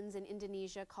islands in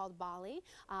Indonesia called Bali.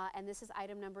 And this is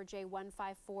item number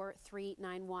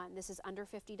J154391. This is under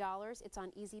 $50. It's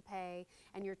on easy pay,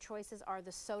 and your choices are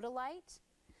the sodalite,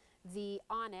 the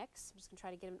onyx, I'm just going to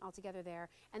try to get them all together there,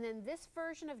 and then this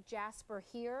version of jasper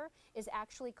here is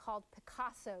actually called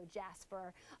Picasso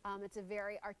jasper. It's a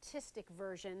very artistic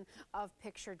version of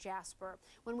picture jasper.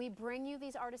 When we bring you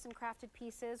these artisan crafted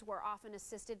pieces, we're often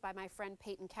assisted by my friend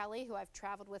Peyton Kelly, who I've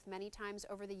traveled with many times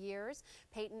over the years.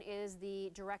 Peyton is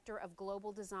the director of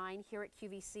global design here at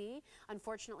QVC.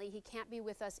 Unfortunately, he can't be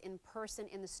with us in person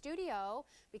in the studio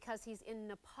because he's in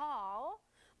Nepal,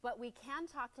 but we can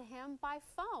talk to him by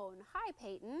phone. Hi,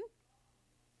 Peyton.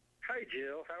 Hi,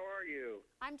 Jill. How are you?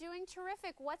 I'm doing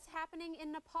terrific. What's happening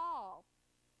in Nepal?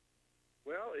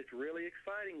 Well, it's really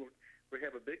exciting. We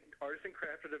have a big artisan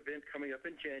crafted event coming up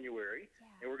in January,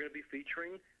 and we're going to be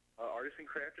featuring artisan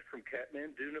crafted from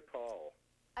Kathmandu, Nepal.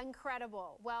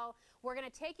 Incredible. Well, we're going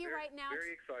to take you right now.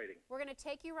 Very exciting. We're going to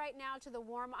take you right now to the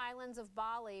warm islands of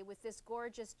Bali with this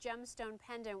gorgeous gemstone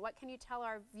pendant. What can you tell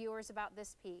our viewers about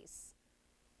this piece?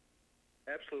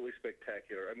 Absolutely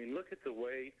spectacular. I mean, look at the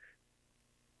way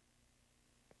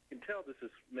you can tell this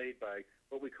is made by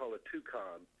what we call a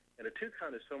toucan. And a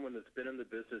toucan is someone that's been in the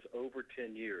business over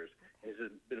 10 years and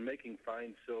has been making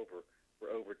fine silver for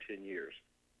over 10 years.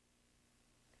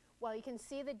 Well, you can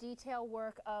see the detail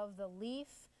work of the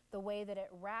leaf, the way that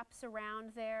it wraps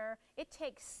around there. It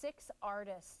takes 6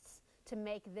 artists to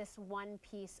make this one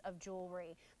piece of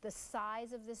jewelry. The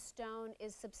size of this stone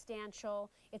is substantial.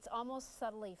 It's almost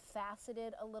subtly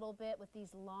faceted a little bit with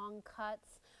these long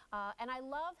cuts. And I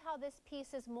love how this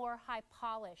piece is more high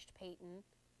polished, Peyton.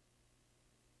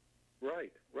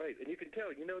 Right, right. And you can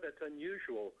tell, you know, that's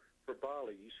unusual for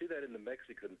Bali. You see that in the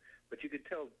Mexican but you could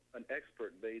tell an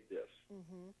expert made this.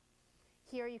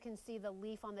 Here you can see the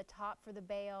leaf on the top for the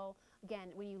bail.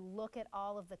 Again, when you look at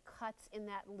all of the cuts in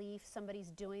that leaf, somebody's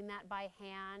doing that by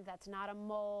hand. That's not a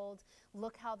mold.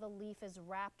 Look how the leaf is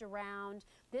wrapped around.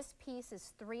 This piece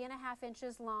is 3.5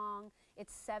 inches long.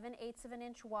 It's 7/8 of an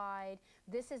inch wide.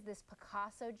 This is this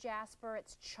Picasso jasper.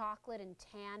 It's chocolate and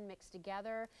tan mixed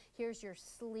together. Here's your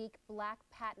sleek black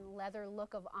patent leather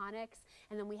look of onyx.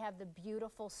 And then we have the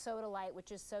beautiful sodalite,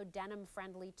 which is so denim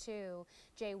friendly too.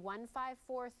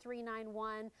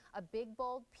 J154391, a big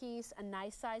bold piece, a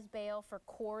nice size bail for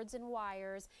cords and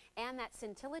wires, and that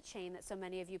scintilla chain that so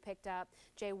many of you picked up,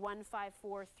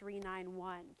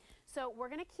 J154391. So we're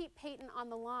going to keep Peyton on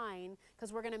the line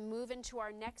because we're going to move into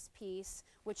our next piece,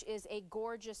 which is a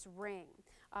gorgeous ring.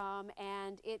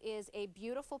 And it is a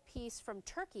beautiful piece from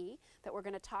Turkey that we're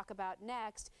going to talk about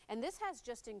next. And this has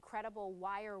just incredible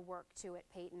wire work to it,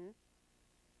 Peyton.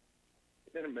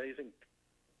 Isn't it amazing?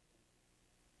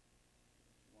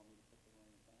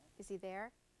 Is he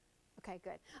there? Okay,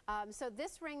 good. So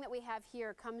this ring that we have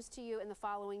here comes to you in the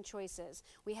following choices.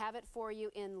 We have it for you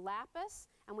in lapis,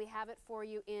 and we have it for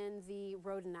you in the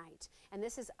rhodonite. And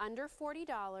this is under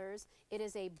 $40. It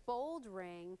is a bold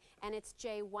ring, and it's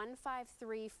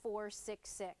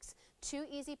J153466. 2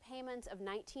 easy payments of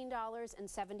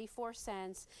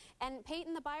 $19.74. And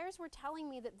Peyton, the buyers were telling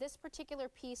me that this particular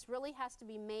piece really has to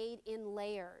be made in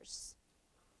layers.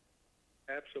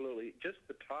 Absolutely. Just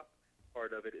the top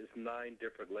part of it is 9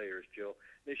 different layers, Jill.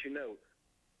 And as you know,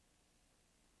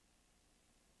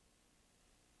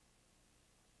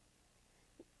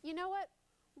 you know what?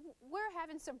 We're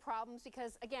having some problems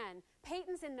because, again,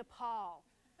 Peyton's in Nepal,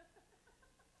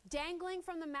 dangling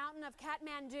from the mountain of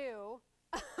Kathmandu.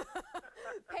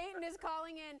 Peyton is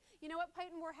calling in. You know what,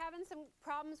 Peyton? We're having some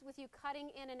problems with you cutting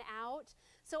in and out.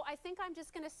 So I think I'm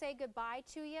just going to say goodbye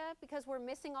to you because we're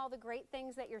missing all the great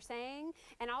things that you're saying,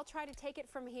 and I'll try to take it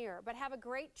from here. But have a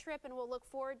great trip, and we'll look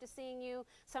forward to seeing you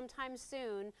sometime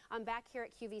soon. I'm back here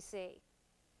at QVC.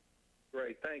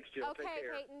 Great. Thanks, Jill. Okay, Take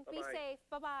care. Peyton. Bye-bye. Be safe.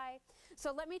 Bye-bye.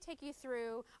 So let me take you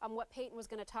through what Peyton was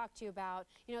going to talk to you about.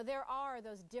 You know, there are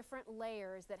those different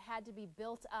layers that had to be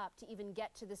built up to even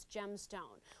get to this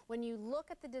gemstone. When you look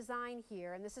at the design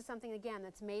here, and this is something, again,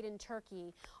 that's made in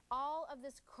Turkey, all of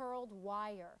this curled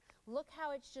wire, look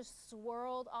how it's just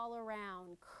swirled all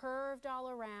around, curved all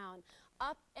around,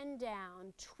 up and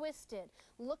down, twisted.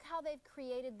 Look how they've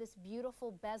created this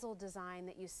beautiful bezel design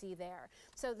that you see there.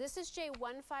 So this is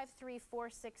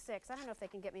J153466. I don't know if they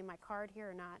can get me my card here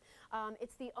or not.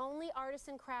 It's the only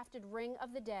artisan crafted ring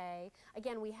of the day.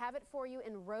 Again, we have it for you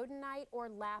in rhodonite or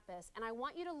lapis. And I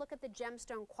want you to look at the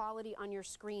gemstone quality on your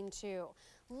screen too.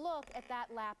 Look at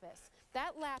that lapis.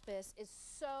 That lapis is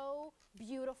so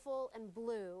beautiful and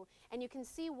blue, and you can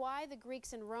see why the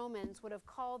Greeks and Romans would have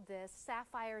called this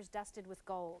sapphires dusted with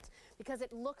gold, because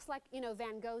it looks like, you know,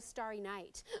 Van Gogh's Starry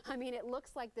Night. I mean, it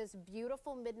looks like this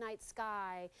beautiful midnight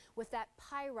sky with that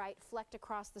pyrite flecked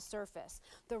across the surface.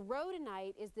 The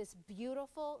rhodonite is this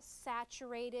beautiful,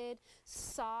 saturated,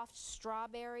 soft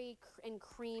strawberry and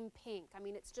cream pink. I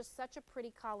mean, it's just such a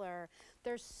pretty color.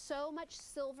 There's so much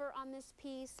silver on this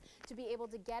piece. To be able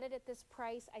to get it at this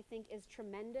price, I think, is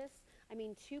tremendous. I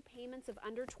mean, 2 payments of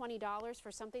under $20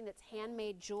 for something that's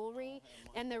handmade jewelry.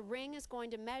 And the ring is going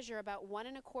to measure about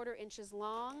 1¼ inches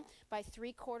long by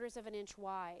 3/4 of an inch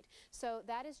wide. So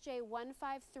that is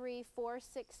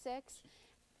J153466.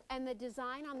 And the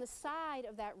design on the side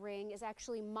of that ring is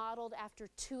actually modeled after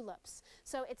tulips.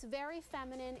 So it's very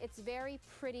feminine, it's very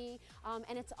pretty,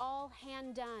 and it's all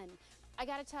hand done. I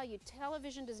got to tell you,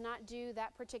 television does not do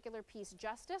that particular piece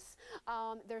justice.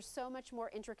 There's so much more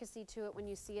intricacy to it when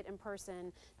you see it in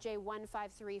person.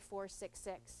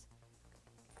 J153466.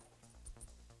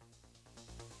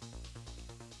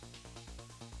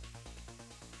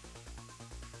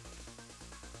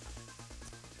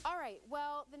 All right,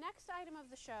 well, the next item of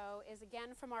the show is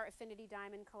again from our Affinity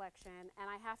Diamond collection, and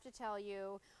I have to tell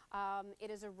you,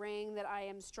 it is a ring that I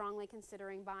am strongly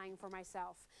considering buying for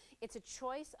myself. It's a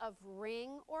choice of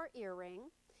ring or earring.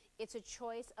 It's a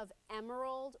choice of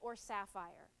emerald or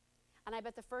sapphire. And I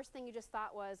bet the first thing you just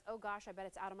thought was, oh gosh, I bet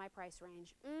it's out of my price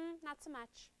range. Not so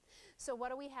much. So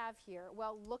what do we have here?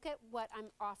 Well, look at what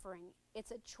I'm offering. It's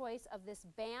a choice of this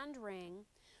band ring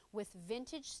with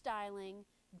vintage styling,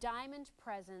 diamond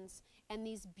presence, and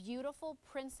these beautiful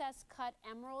princess cut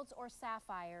emeralds or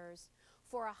sapphires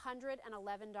for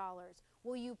 $111.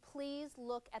 Will you please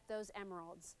look at those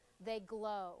emeralds? They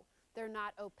glow. They're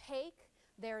not opaque,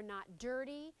 they're not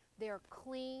dirty, They're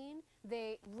clean.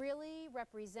 They really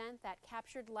represent that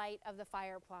captured light of the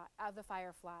firefly.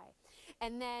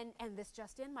 And then, and this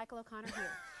just in, Michael O'Connor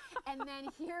here. And then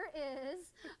here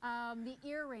is the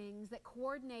earrings that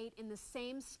coordinate in the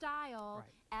same style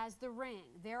as the ring.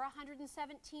 They're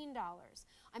 $117.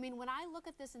 I mean, when I look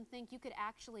at this and think you could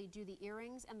actually do the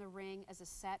earrings and the ring as a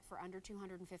set for under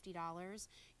 $250,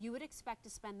 you would expect to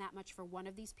spend that much for one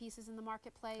of these pieces in the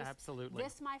marketplace. Absolutely.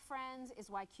 This, my friends, is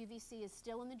why QVC is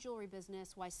still in the jewelry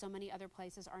business, why so many other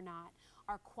places are not.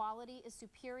 Our quality is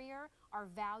superior, our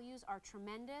values are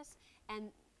tremendous,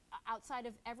 and outside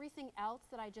of everything else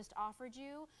that I just offered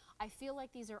you, I feel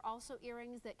like these are also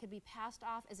earrings that could be passed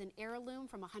off as an heirloom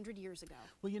from 100 years ago.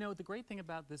 Well, you know, the great thing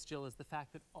about this, Jill, is the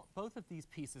fact that both of these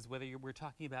pieces, whether we're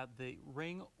talking about the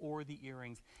ring or the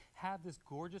earrings, have this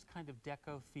gorgeous kind of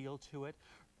deco feel to it.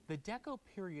 The deco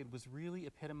period was really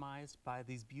epitomized by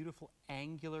these beautiful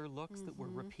angular looks that were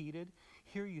repeated.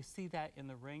 Here you see that in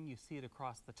the ring, you see it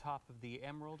across the top of the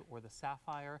emerald or the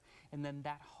sapphire, and then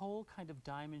that whole kind of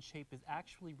diamond shape is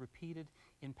actually repeated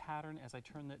in pattern as I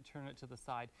turn it to the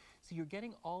side. So you're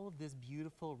getting all of this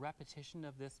beautiful repetition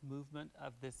of this movement,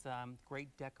 of this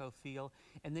great deco feel,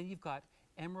 and then you've got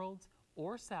emeralds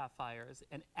or sapphires,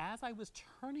 and as I was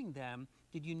turning them,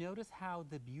 did you notice how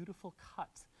the beautiful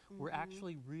cuts were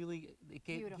actually really, it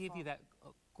gave you that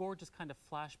gorgeous kind of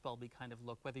flash bulby kind of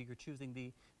look, whether you're choosing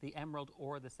the emerald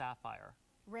or the sapphire.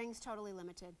 Rings totally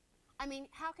limited. I mean,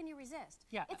 how can you resist?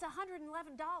 Yeah. It's $111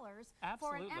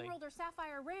 for an emerald or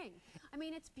sapphire ring. I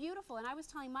mean, it's beautiful. And I was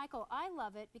telling Michael, I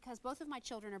love it because both of my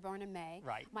children are born in May.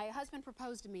 Right. My husband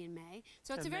proposed to me in May.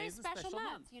 So it's a very special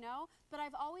month, you know. But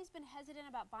I've always been hesitant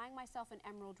about buying myself an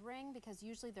emerald ring because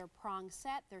usually they're prong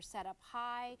set, they're set up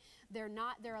high, they're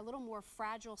a little more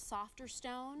fragile, softer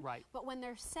stone. Right. But when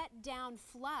they're set down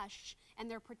flush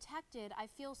and they're protected, I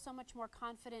feel so much more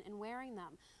confident in wearing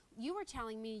them. You were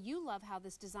telling me you love how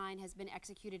this design has been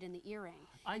executed in the earring.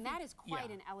 And that is quite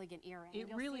an elegant earring.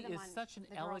 It really is such an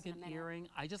elegant earring.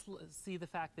 I just see the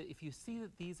fact that if you see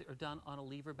that these are done on a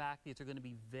lever back, these are going to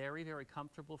be very, very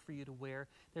comfortable for you to wear.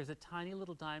 There's a tiny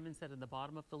little diamond set in the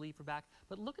bottom of the lever back,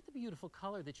 but look at the beautiful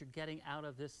color that you're getting out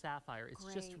of this sapphire.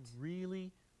 It's just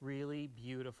really, really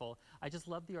beautiful. I just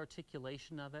love the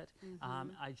articulation of it.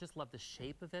 I just love the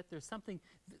shape of it. There's something,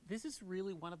 this is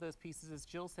really one of those pieces, as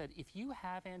Jill said, if you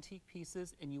have antique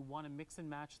pieces and you want to mix and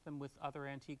match them with other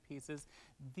antique pieces,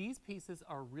 these pieces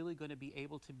are really going to be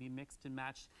able to be mixed and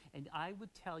matched, and I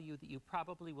would tell you that you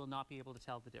probably will not be able to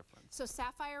tell the difference. So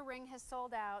sapphire ring has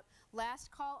sold out.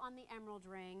 Last call on the emerald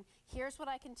ring. Here's what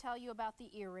I can tell you about the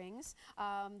earrings.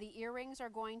 The earrings are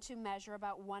going to measure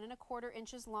about 1 1/4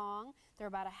 inches long. They're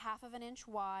about 1/2 of an inch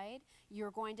wide.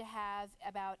 You're going to have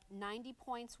about 90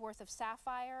 points worth of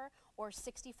sapphire or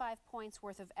 65 points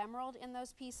worth of emerald in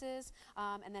those pieces.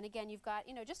 And then again, you've got,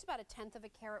 you know, just about 1/10 of a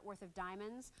carat worth of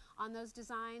diamonds on those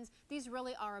designs. These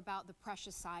really are about the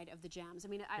precious side of the gems. I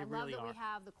mean, I love that we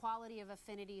have the quality of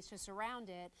affinities to surround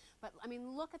it, but I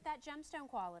mean, look at that gemstone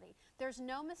quality. There's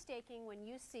no mistaking when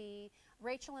you see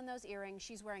Rachel in those earrings,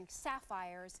 she's wearing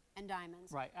sapphires and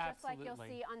diamonds. Right, just like you'll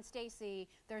see on Staci,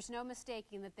 there's no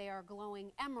mistaking that they are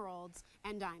glowing emeralds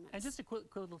and diamonds. And just a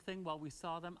quick little thing while we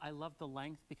saw them, I love the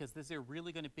length because these are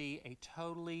really going to be a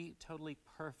totally, totally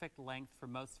perfect length for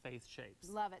most face shapes.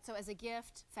 Love it. So as a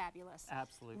gift, fabulous.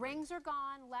 Absolutely. Rings are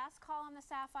gone. Last call on the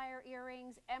sapphire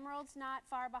earrings. Emeralds not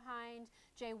far behind.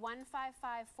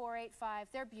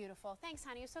 J155485. They're beautiful. Thanks,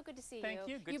 honey. It's so good to see you. Thank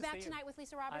you. Good to see you. back tonight with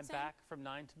Lisa Robertson? I'm back from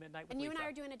 9 to midnight with Lisa. And you and I Lisa.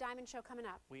 are doing a diamond show coming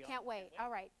up. We Can't are. wait. All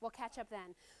right. We'll catch up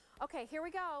then. Okay, here we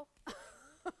go.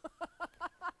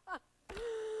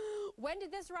 When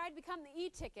did this ride become the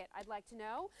e-ticket? I'd like to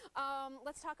know.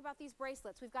 Let's talk about these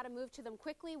bracelets. We've got to move to them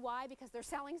quickly. Why? Because they're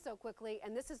selling so quickly,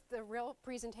 and this is the real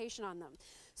presentation on them.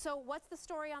 So what's the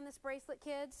story on this bracelet,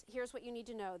 kids? Here's what you need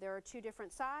to know. There are 2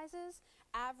 different sizes,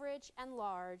 average and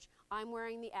large. I'm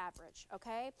wearing the average,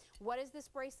 okay? What is this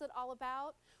bracelet all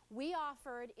about? We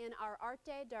offered in our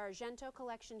Arte d'Argento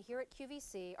collection here at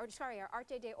QVC, or sorry, our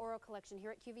Arte de Oro collection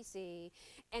here at QVC,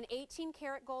 an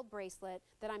 18-karat gold bracelet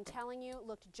that I'm telling you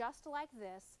looked just like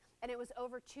this, and it was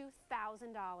over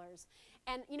 $2,000.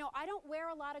 And, you know, I don't wear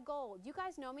a lot of gold. You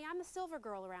guys know me. I'm the silver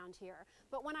girl around here.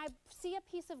 But when I see a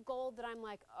piece of gold that I'm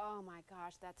like, oh, my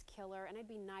gosh, that's killer, and it'd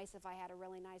be nice if I had a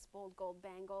really nice bold gold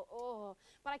bangle. Oh,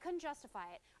 but I couldn't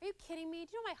justify it. Are you kidding me?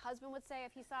 Do you know what my husband would say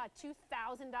if he saw a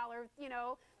 $2,000, you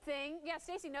know, thing? Yeah,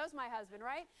 Staci knows my husband,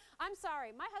 right? I'm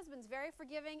sorry. My husband's very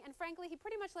forgiving, and frankly, he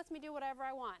pretty much lets me do whatever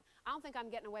I want. I don't think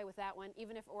I'm getting away with that one,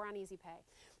 even if we're on easy pay.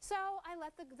 So I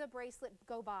let the bracelet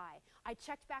go by. I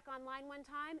checked back online one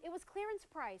time. It was clearance clearance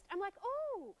priced. I'm like,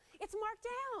 oh, it's marked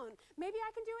down. Maybe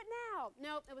I can do it now.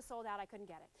 Nope, it was sold out. I couldn't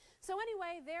get it. So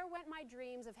anyway, there went my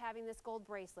dreams of having this gold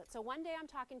bracelet. So one day I'm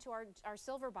talking to our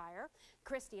silver buyer,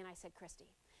 Christy, and I said, Christy,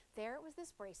 there was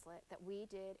this bracelet that we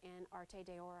did in Arte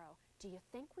de Oro. Do you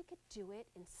think we could do it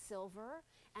in silver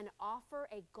and offer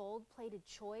a gold-plated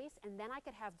choice, and then I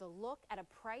could have the look at a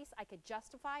price I could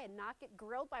justify and not get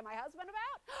grilled by my husband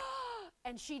about?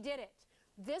 And she did it.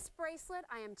 This bracelet,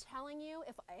 I am telling you,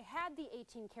 if I had the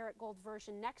 18 karat gold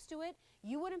version next to it,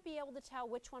 you wouldn't be able to tell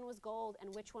which one was gold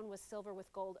and which one was silver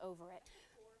with gold over it.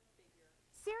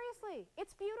 Seriously,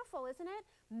 it's beautiful, isn't it?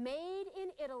 Made in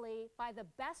Italy by the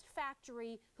best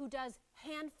factory who does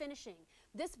hand finishing.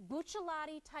 This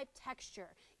bucciolati type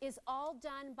texture is all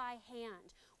done by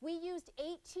hand. We used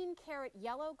 18 karat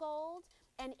yellow gold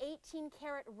and 18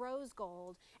 karat rose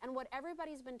gold, and what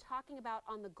everybody's been talking about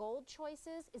on the gold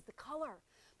choices is the color,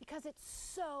 because it's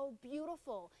so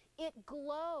beautiful. It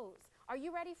glows. Are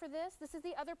you ready for this? This is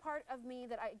the other part of me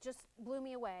that just blew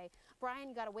me away. Brian,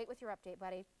 you got to wait with your update,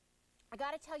 buddy. I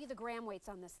got to tell you the gram weights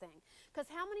on this thing, because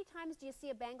how many times do you see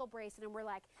a bangle bracelet and we're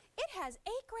like, it has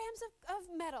 8 grams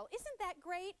of metal. Isn't that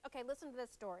great? Okay, listen to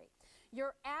this story.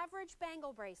 Your average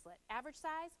bangle bracelet, average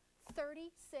size,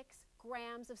 36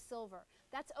 grams of silver.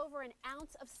 That's over an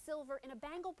ounce of silver in a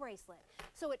bangle bracelet.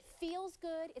 So it feels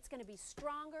good. It's going to be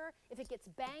stronger. If it gets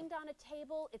banged on a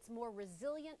table, it's more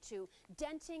resilient to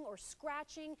denting or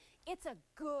scratching. It's a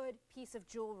good piece of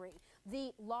jewelry.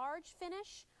 The large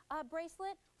finish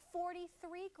bracelet,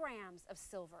 43 grams of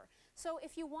silver. So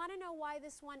if you want to know why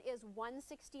this one is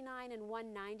 $169 and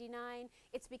 $199,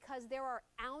 it's because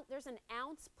there's an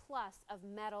ounce plus of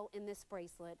metal in this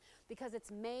bracelet, because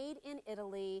it's made in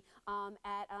Italy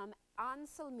at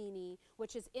Anselmini,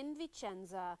 which is in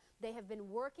Vicenza. They have been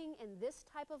working in this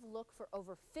type of look for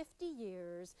over 50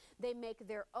 years. They make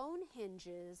their own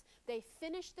hinges. They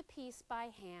finish the piece by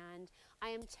hand. I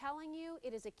am telling you,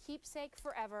 it is a keepsake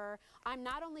forever. I'm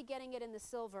not only getting it in the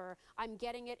silver, I'm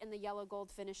getting it in the yellow gold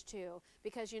finish too.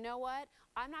 Because you know what?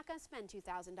 I'm not going to spend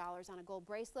 $2,000 on a gold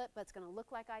bracelet, but it's going to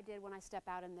look like I did when I step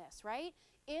out in this, right?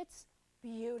 It's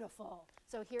beautiful.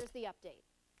 So here's the update.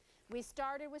 We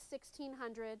started with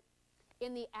 1,600.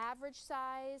 In the average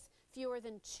size, fewer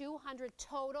than 200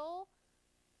 total,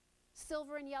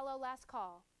 silver and yellow last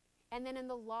call. And then in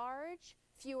the large,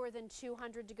 fewer than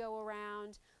 200 to go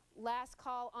around. Last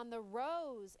call on the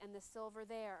rose and the silver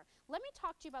there. Let me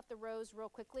talk to you about the rose real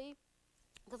quickly,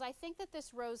 because I think that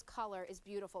this rose color is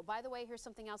beautiful. By the way, here's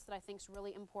something else that I think is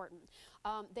really important.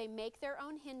 They make their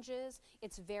own hinges.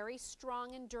 It's very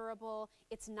strong and durable.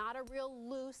 It's not a real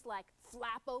loose, like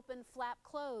flap open, flap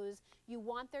close. You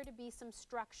want there to be some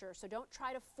structure, so don't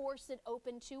try to force it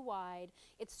open too wide.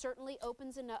 It certainly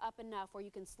opens up enough where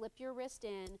you can slip your wrist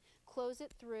in, close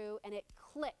it through, and it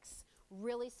clicks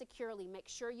really securely. Make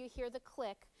sure you hear the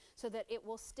click so that it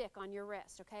will stick on your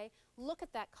wrist, okay? Look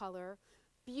at that color.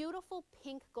 Beautiful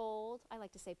pink gold, I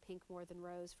like to say pink more than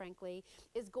rose, frankly,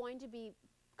 is going to be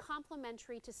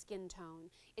complementary to skin tone.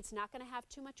 It's not going to have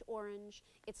too much orange.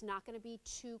 It's not going to be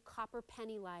too copper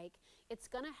penny-like. It's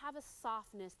going to have a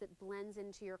softness that blends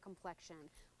into your complexion.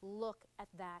 Look at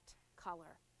that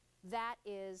color. That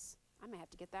is, I may have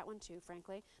to get that one too,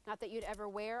 frankly. Not that you'd ever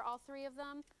wear all 3 of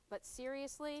them, but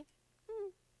seriously,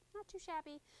 not too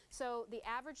shabby. So the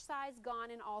average size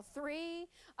gone in all 3.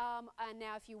 And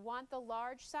now if you want the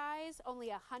large size, only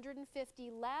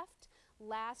 150 left.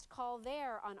 Last call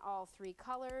there on all 3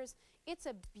 colors. It's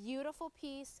a beautiful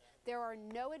piece. There are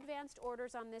no advanced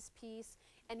orders on this piece.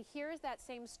 And here's that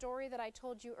same story that I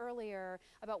told you earlier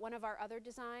about one of our other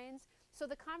designs. So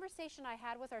the conversation I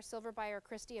had with our silver buyer,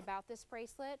 Christy, about this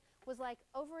bracelet was like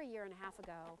over a year and a half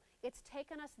ago. It's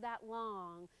taken us that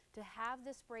long to have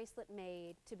this bracelet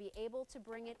made, to be able to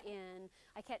bring it in.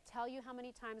 I can't tell you how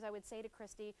many times I would say to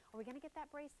Christy, are we going to get that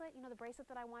bracelet? You know, the bracelet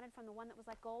that I wanted from the one that was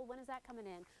like gold, when is that coming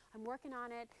in? I'm working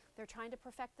on it. They're trying to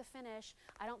perfect the finish.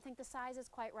 I don't think the size is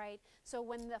quite right. So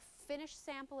when the finished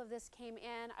sample of this came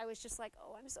in, I was just like,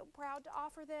 oh, I'm so proud to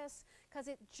offer this, because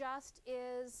it just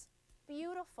is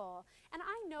beautiful. And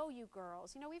I know you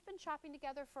girls, you know, we've been shopping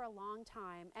together for a long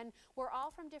time, and we're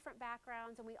all from different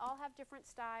backgrounds, and we all have different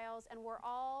styles, and we're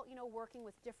all, you know, working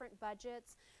with different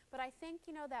budgets. But I think,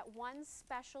 you know, that one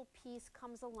special piece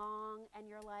comes along and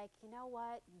you're like, you know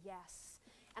what, yes.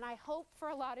 And I hope for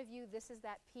a lot of you this is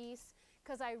that piece,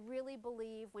 because I really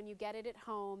believe when you get it at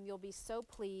home, you'll be so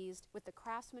pleased with the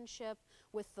craftsmanship,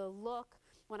 with the look.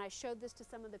 When I showed this to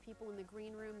some of the people in the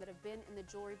green room that have been in the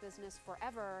jewelry business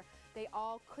forever, they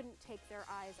all couldn't take their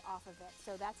eyes off of it.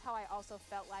 So that's how I also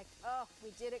felt like, oh,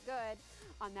 we did it good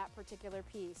on that particular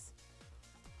piece.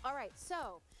 All right,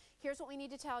 so here's what we need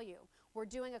to tell you. we're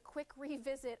doing a quick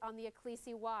revisit on the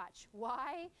Ecclesi watch.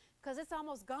 Why? Because it's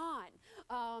almost gone.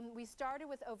 We started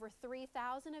with over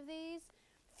 3,000 of these,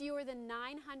 fewer than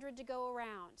 900 to go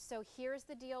around. So here's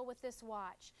the deal with this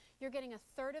watch. You're getting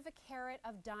 1/3 of a carat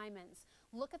of diamonds.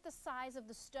 Look at the size of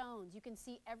the stones. You can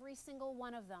see every single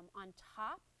one of them on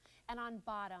top and on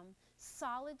bottom.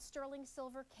 Solid sterling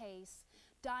silver case.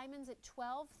 Diamonds at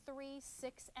 12, 3,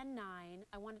 6, and 9.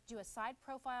 I want to do a side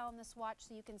profile on this watch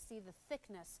so you can see the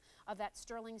thickness of that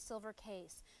sterling silver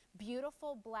case.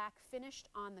 Beautiful black finished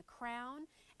on the crown,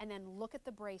 and then look at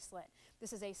the bracelet.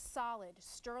 This is a solid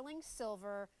sterling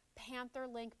silver Panther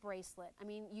link bracelet. I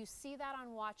mean, you see that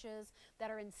on watches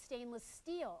that are in stainless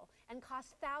steel and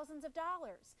cost thousands of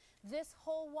dollars. This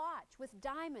whole watch with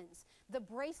diamonds, the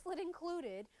bracelet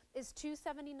included, is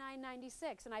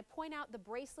 $279.96. And I point out the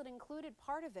bracelet included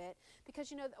part of it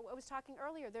because, you know, I was talking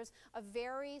earlier, there's a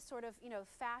very sort of, you know,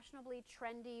 fashionably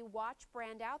trendy watch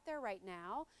brand out there right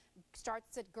now.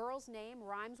 Starts at girl's name,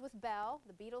 rhymes with Bell.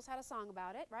 The Beatles had a song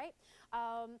about it, right?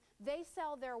 They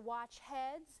sell their watch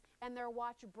heads and their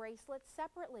watch bracelets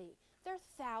separately. They're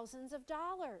thousands of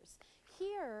dollars.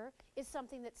 Here is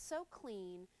something that's so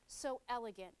clean, so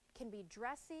elegant, can be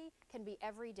dressy, can be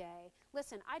everyday.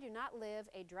 Listen, I do not live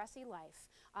a dressy life.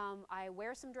 I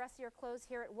wear some dressier clothes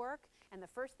here at work, and the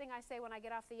first thing I say when I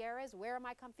get off the air is, where are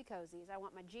my comfy cozies? I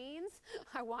want my jeans,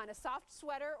 I want a soft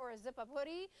sweater or a zip-up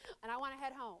hoodie, and I want to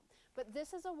head home. But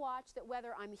this is a watch that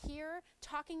whether I'm here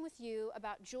talking with you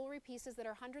about jewelry pieces that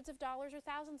are hundreds of dollars or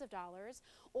thousands of dollars,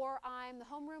 or I'm the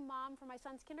homeroom mom for my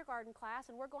son's kindergarten class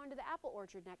and we're going to the apple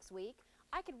orchard next week,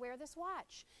 I could wear this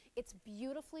watch. It's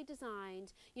beautifully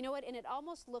designed. You know what? And it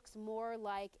almost looks more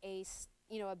like a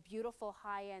beautiful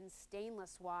high-end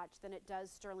stainless watch than it does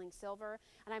sterling silver.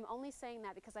 And I'm only saying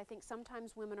that because I think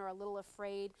sometimes women are a little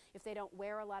afraid if they don't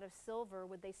wear a lot of silver,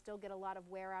 would they still get a lot of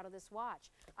wear out of this watch?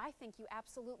 I think you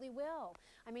absolutely will.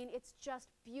 I mean, it's just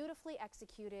beautifully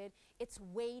executed. It's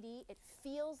weighty. It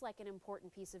feels like an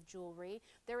important piece of jewelry.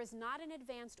 There is not an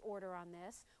advanced order on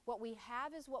this. What we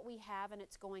have is what we have, and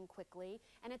it's going quickly.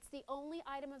 And it's the only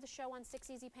item of the show on 6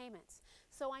 easy payments.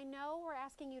 So I know we're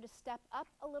asking you to step up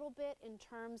a little bit in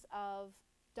terms of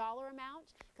dollar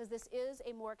amount, because this is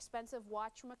a more expensive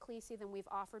watch from Ecclesi than we've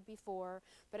offered before.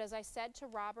 But as I said to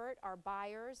Robert, our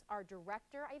buyers, our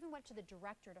director, I even went to the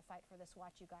director to fight for this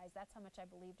watch, you guys. That's how much I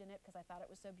believed in it because I thought it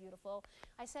was so beautiful.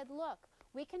 I said, look,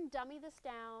 we can dummy this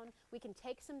down, we can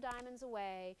take some diamonds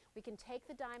away, we can take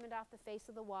the diamond off the face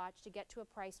of the watch to get to a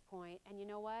price point, and you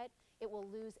know what? It will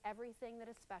lose everything that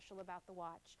is special about the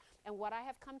watch. And what I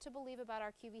have come to believe about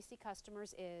our QVC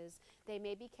customers is they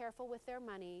may be careful with their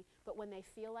money, but when they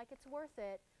feel like it's worth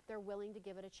it, they're willing to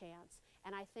give it a chance.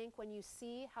 And I think when you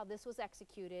see how this was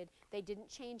executed, they didn't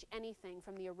change anything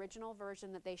from the original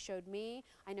version that they showed me.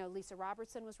 I know Lisa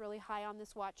Robertson was really high on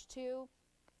this watch too.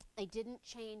 They didn't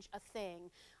change a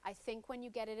thing. I think when you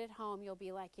get it at home, you'll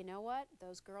be like, you know what?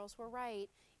 Those girls were right.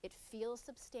 It feels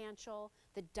substantial.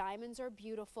 The diamonds are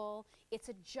beautiful. It's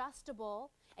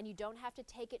adjustable, and you don't have to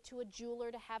take it to a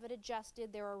jeweler to have it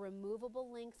adjusted. There are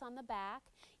removable links on the back.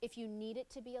 If you need it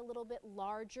to be a little bit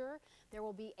larger, there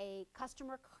will be a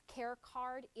customer care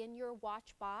card in your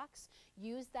watch box.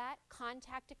 Use that.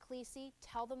 Contact Ecclesi.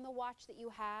 Tell them the watch that you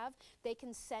have. They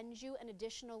can send you an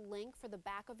additional link for the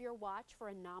back of your watch for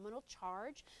a nominal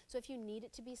charge. So if you need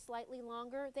it to be slightly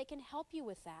longer, they can help you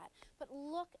with that. But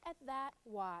look at that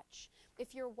watch.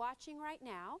 If you're watching right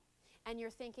now and you're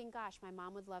thinking, gosh, my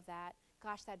mom would love that.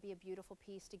 Gosh, that'd be a beautiful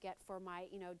piece to get for my,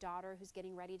 daughter who's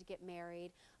getting ready to get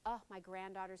married. Oh, my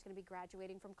granddaughter's going to be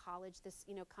graduating from college this,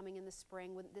 coming in the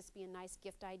spring. Wouldn't this be a nice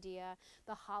gift idea?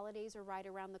 The holidays are right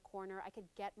around the corner. I could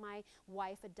get my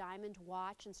wife a diamond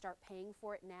watch and start paying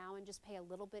for it now and just pay a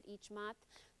little bit each month.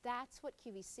 That's what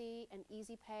QVC and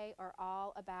Easy Pay are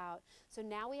all about. So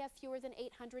now we have fewer than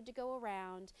 800 to go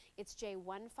around. It's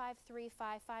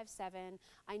J153557.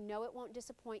 I know it won't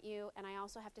disappoint you, and I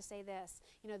also have to say this.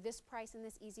 This price and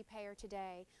this Easy Payer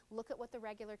today, look at what the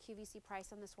regular QVC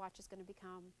price on this watch is going to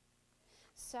become.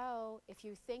 So if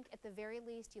you think at the very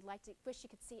least you'd like to, wish you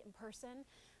could see it in person,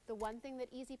 the one thing that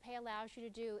Easy Pay allows you to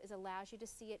do is allows you to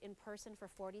see it in person for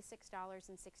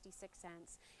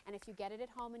 $46.66. And if you get it at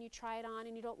home and you try it on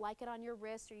and you don't like it on your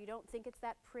wrist, or you don't think it's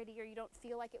that pretty, or you don't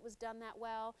feel like it was done that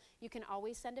well, you can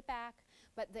always send it back.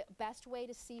 But the best way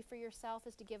to see for yourself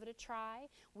is to give it a try.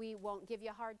 We won't give you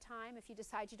a hard time if you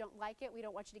decide you don't like it. We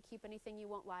don't want you to keep anything you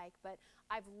won't like. But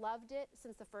I've loved it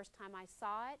since the first time I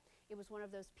saw it. It was one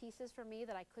of those pieces for me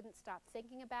that I couldn't stop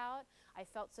thinking about. I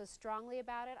felt so strongly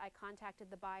about it. I contacted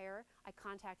the buyer. I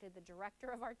contacted the director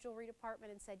of our jewelry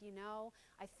department and said, you know,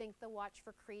 I think the watch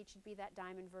for Creede should be that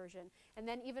diamond version. And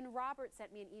then even Robert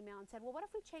sent me an email and said, well, what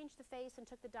if we changed the face and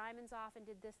took the diamonds off and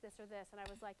did this, this, or this? And I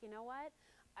was like, you know what?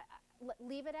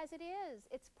 Leave it as it is.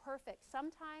 It's perfect.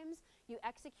 Sometimes you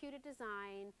execute a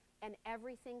design and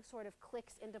everything sort of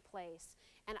clicks into place.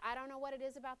 And I don't know what it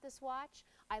is about this watch.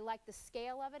 I like the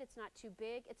scale of it. It's not too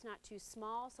big, it's not too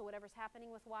small, so whatever's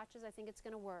happening with watches, I think it's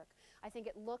going to work. I think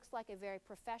it looks like a very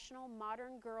professional,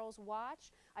 modern girl's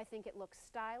watch. I think it looks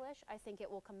stylish. I think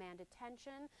it will command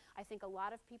attention. I think a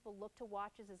lot of people look to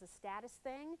watches as a status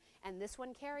thing, and this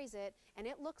one carries it, and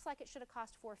it looks like it should have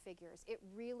cost 4 figures. It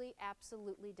really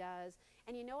absolutely does.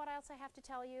 And you know what else I have to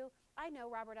tell you? I know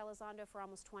Robert Elizondo for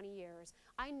almost 20 years.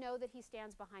 I know that he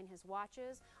stands behind his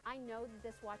watches. I know that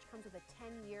this watch comes with a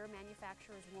 10-year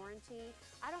manufacturer's warranty.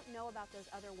 I don't know about those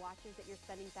other watches that you're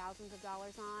spending thousands of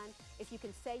dollars on. If you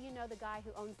can say you know the guy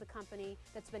who owns the company,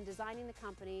 that's been designing the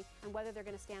company, and whether they're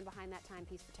going to stand behind that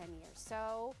timepiece for 10 years.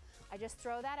 So I just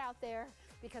throw that out there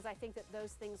because I think that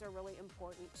those things are really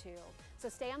important too. So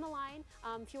stay on the line.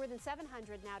 Fewer than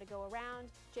 700 now to go around.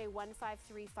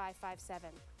 J153557.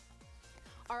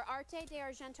 Our Arte de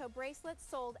Argento bracelets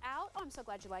sold out. Oh, I'm so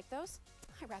glad you like those.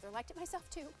 I rather liked it myself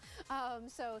too.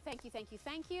 So thank you, thank you,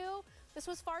 thank you. This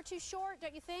was far too short,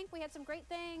 don't you think? We had some great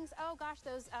things. Oh gosh,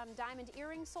 those diamond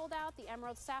earrings sold out. The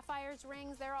emerald sapphires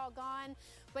rings, they're all gone.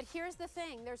 But here's the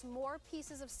thing, there's more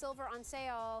pieces of silver on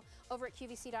sale over at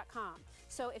QVC.com.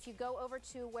 So if you go over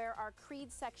to where our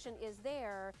Creede section is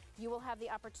there, you will have the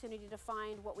opportunity to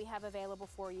find what we have available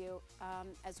for you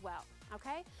as well.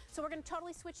 Okay? So we're going to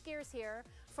totally switch gears here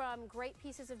from great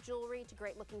pieces of jewelry to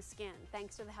great looking skin.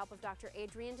 Thanks to the help of Dr.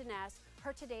 Adrienne Deness,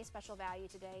 her today's special value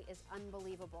today is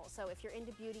unbelievable. So if you're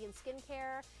into beauty and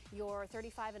skincare, you're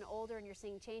 35 and older and you're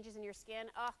seeing changes in your skin,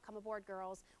 come aboard,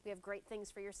 girls. We have great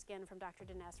things for your skin from Dr.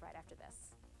 Deness right after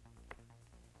this.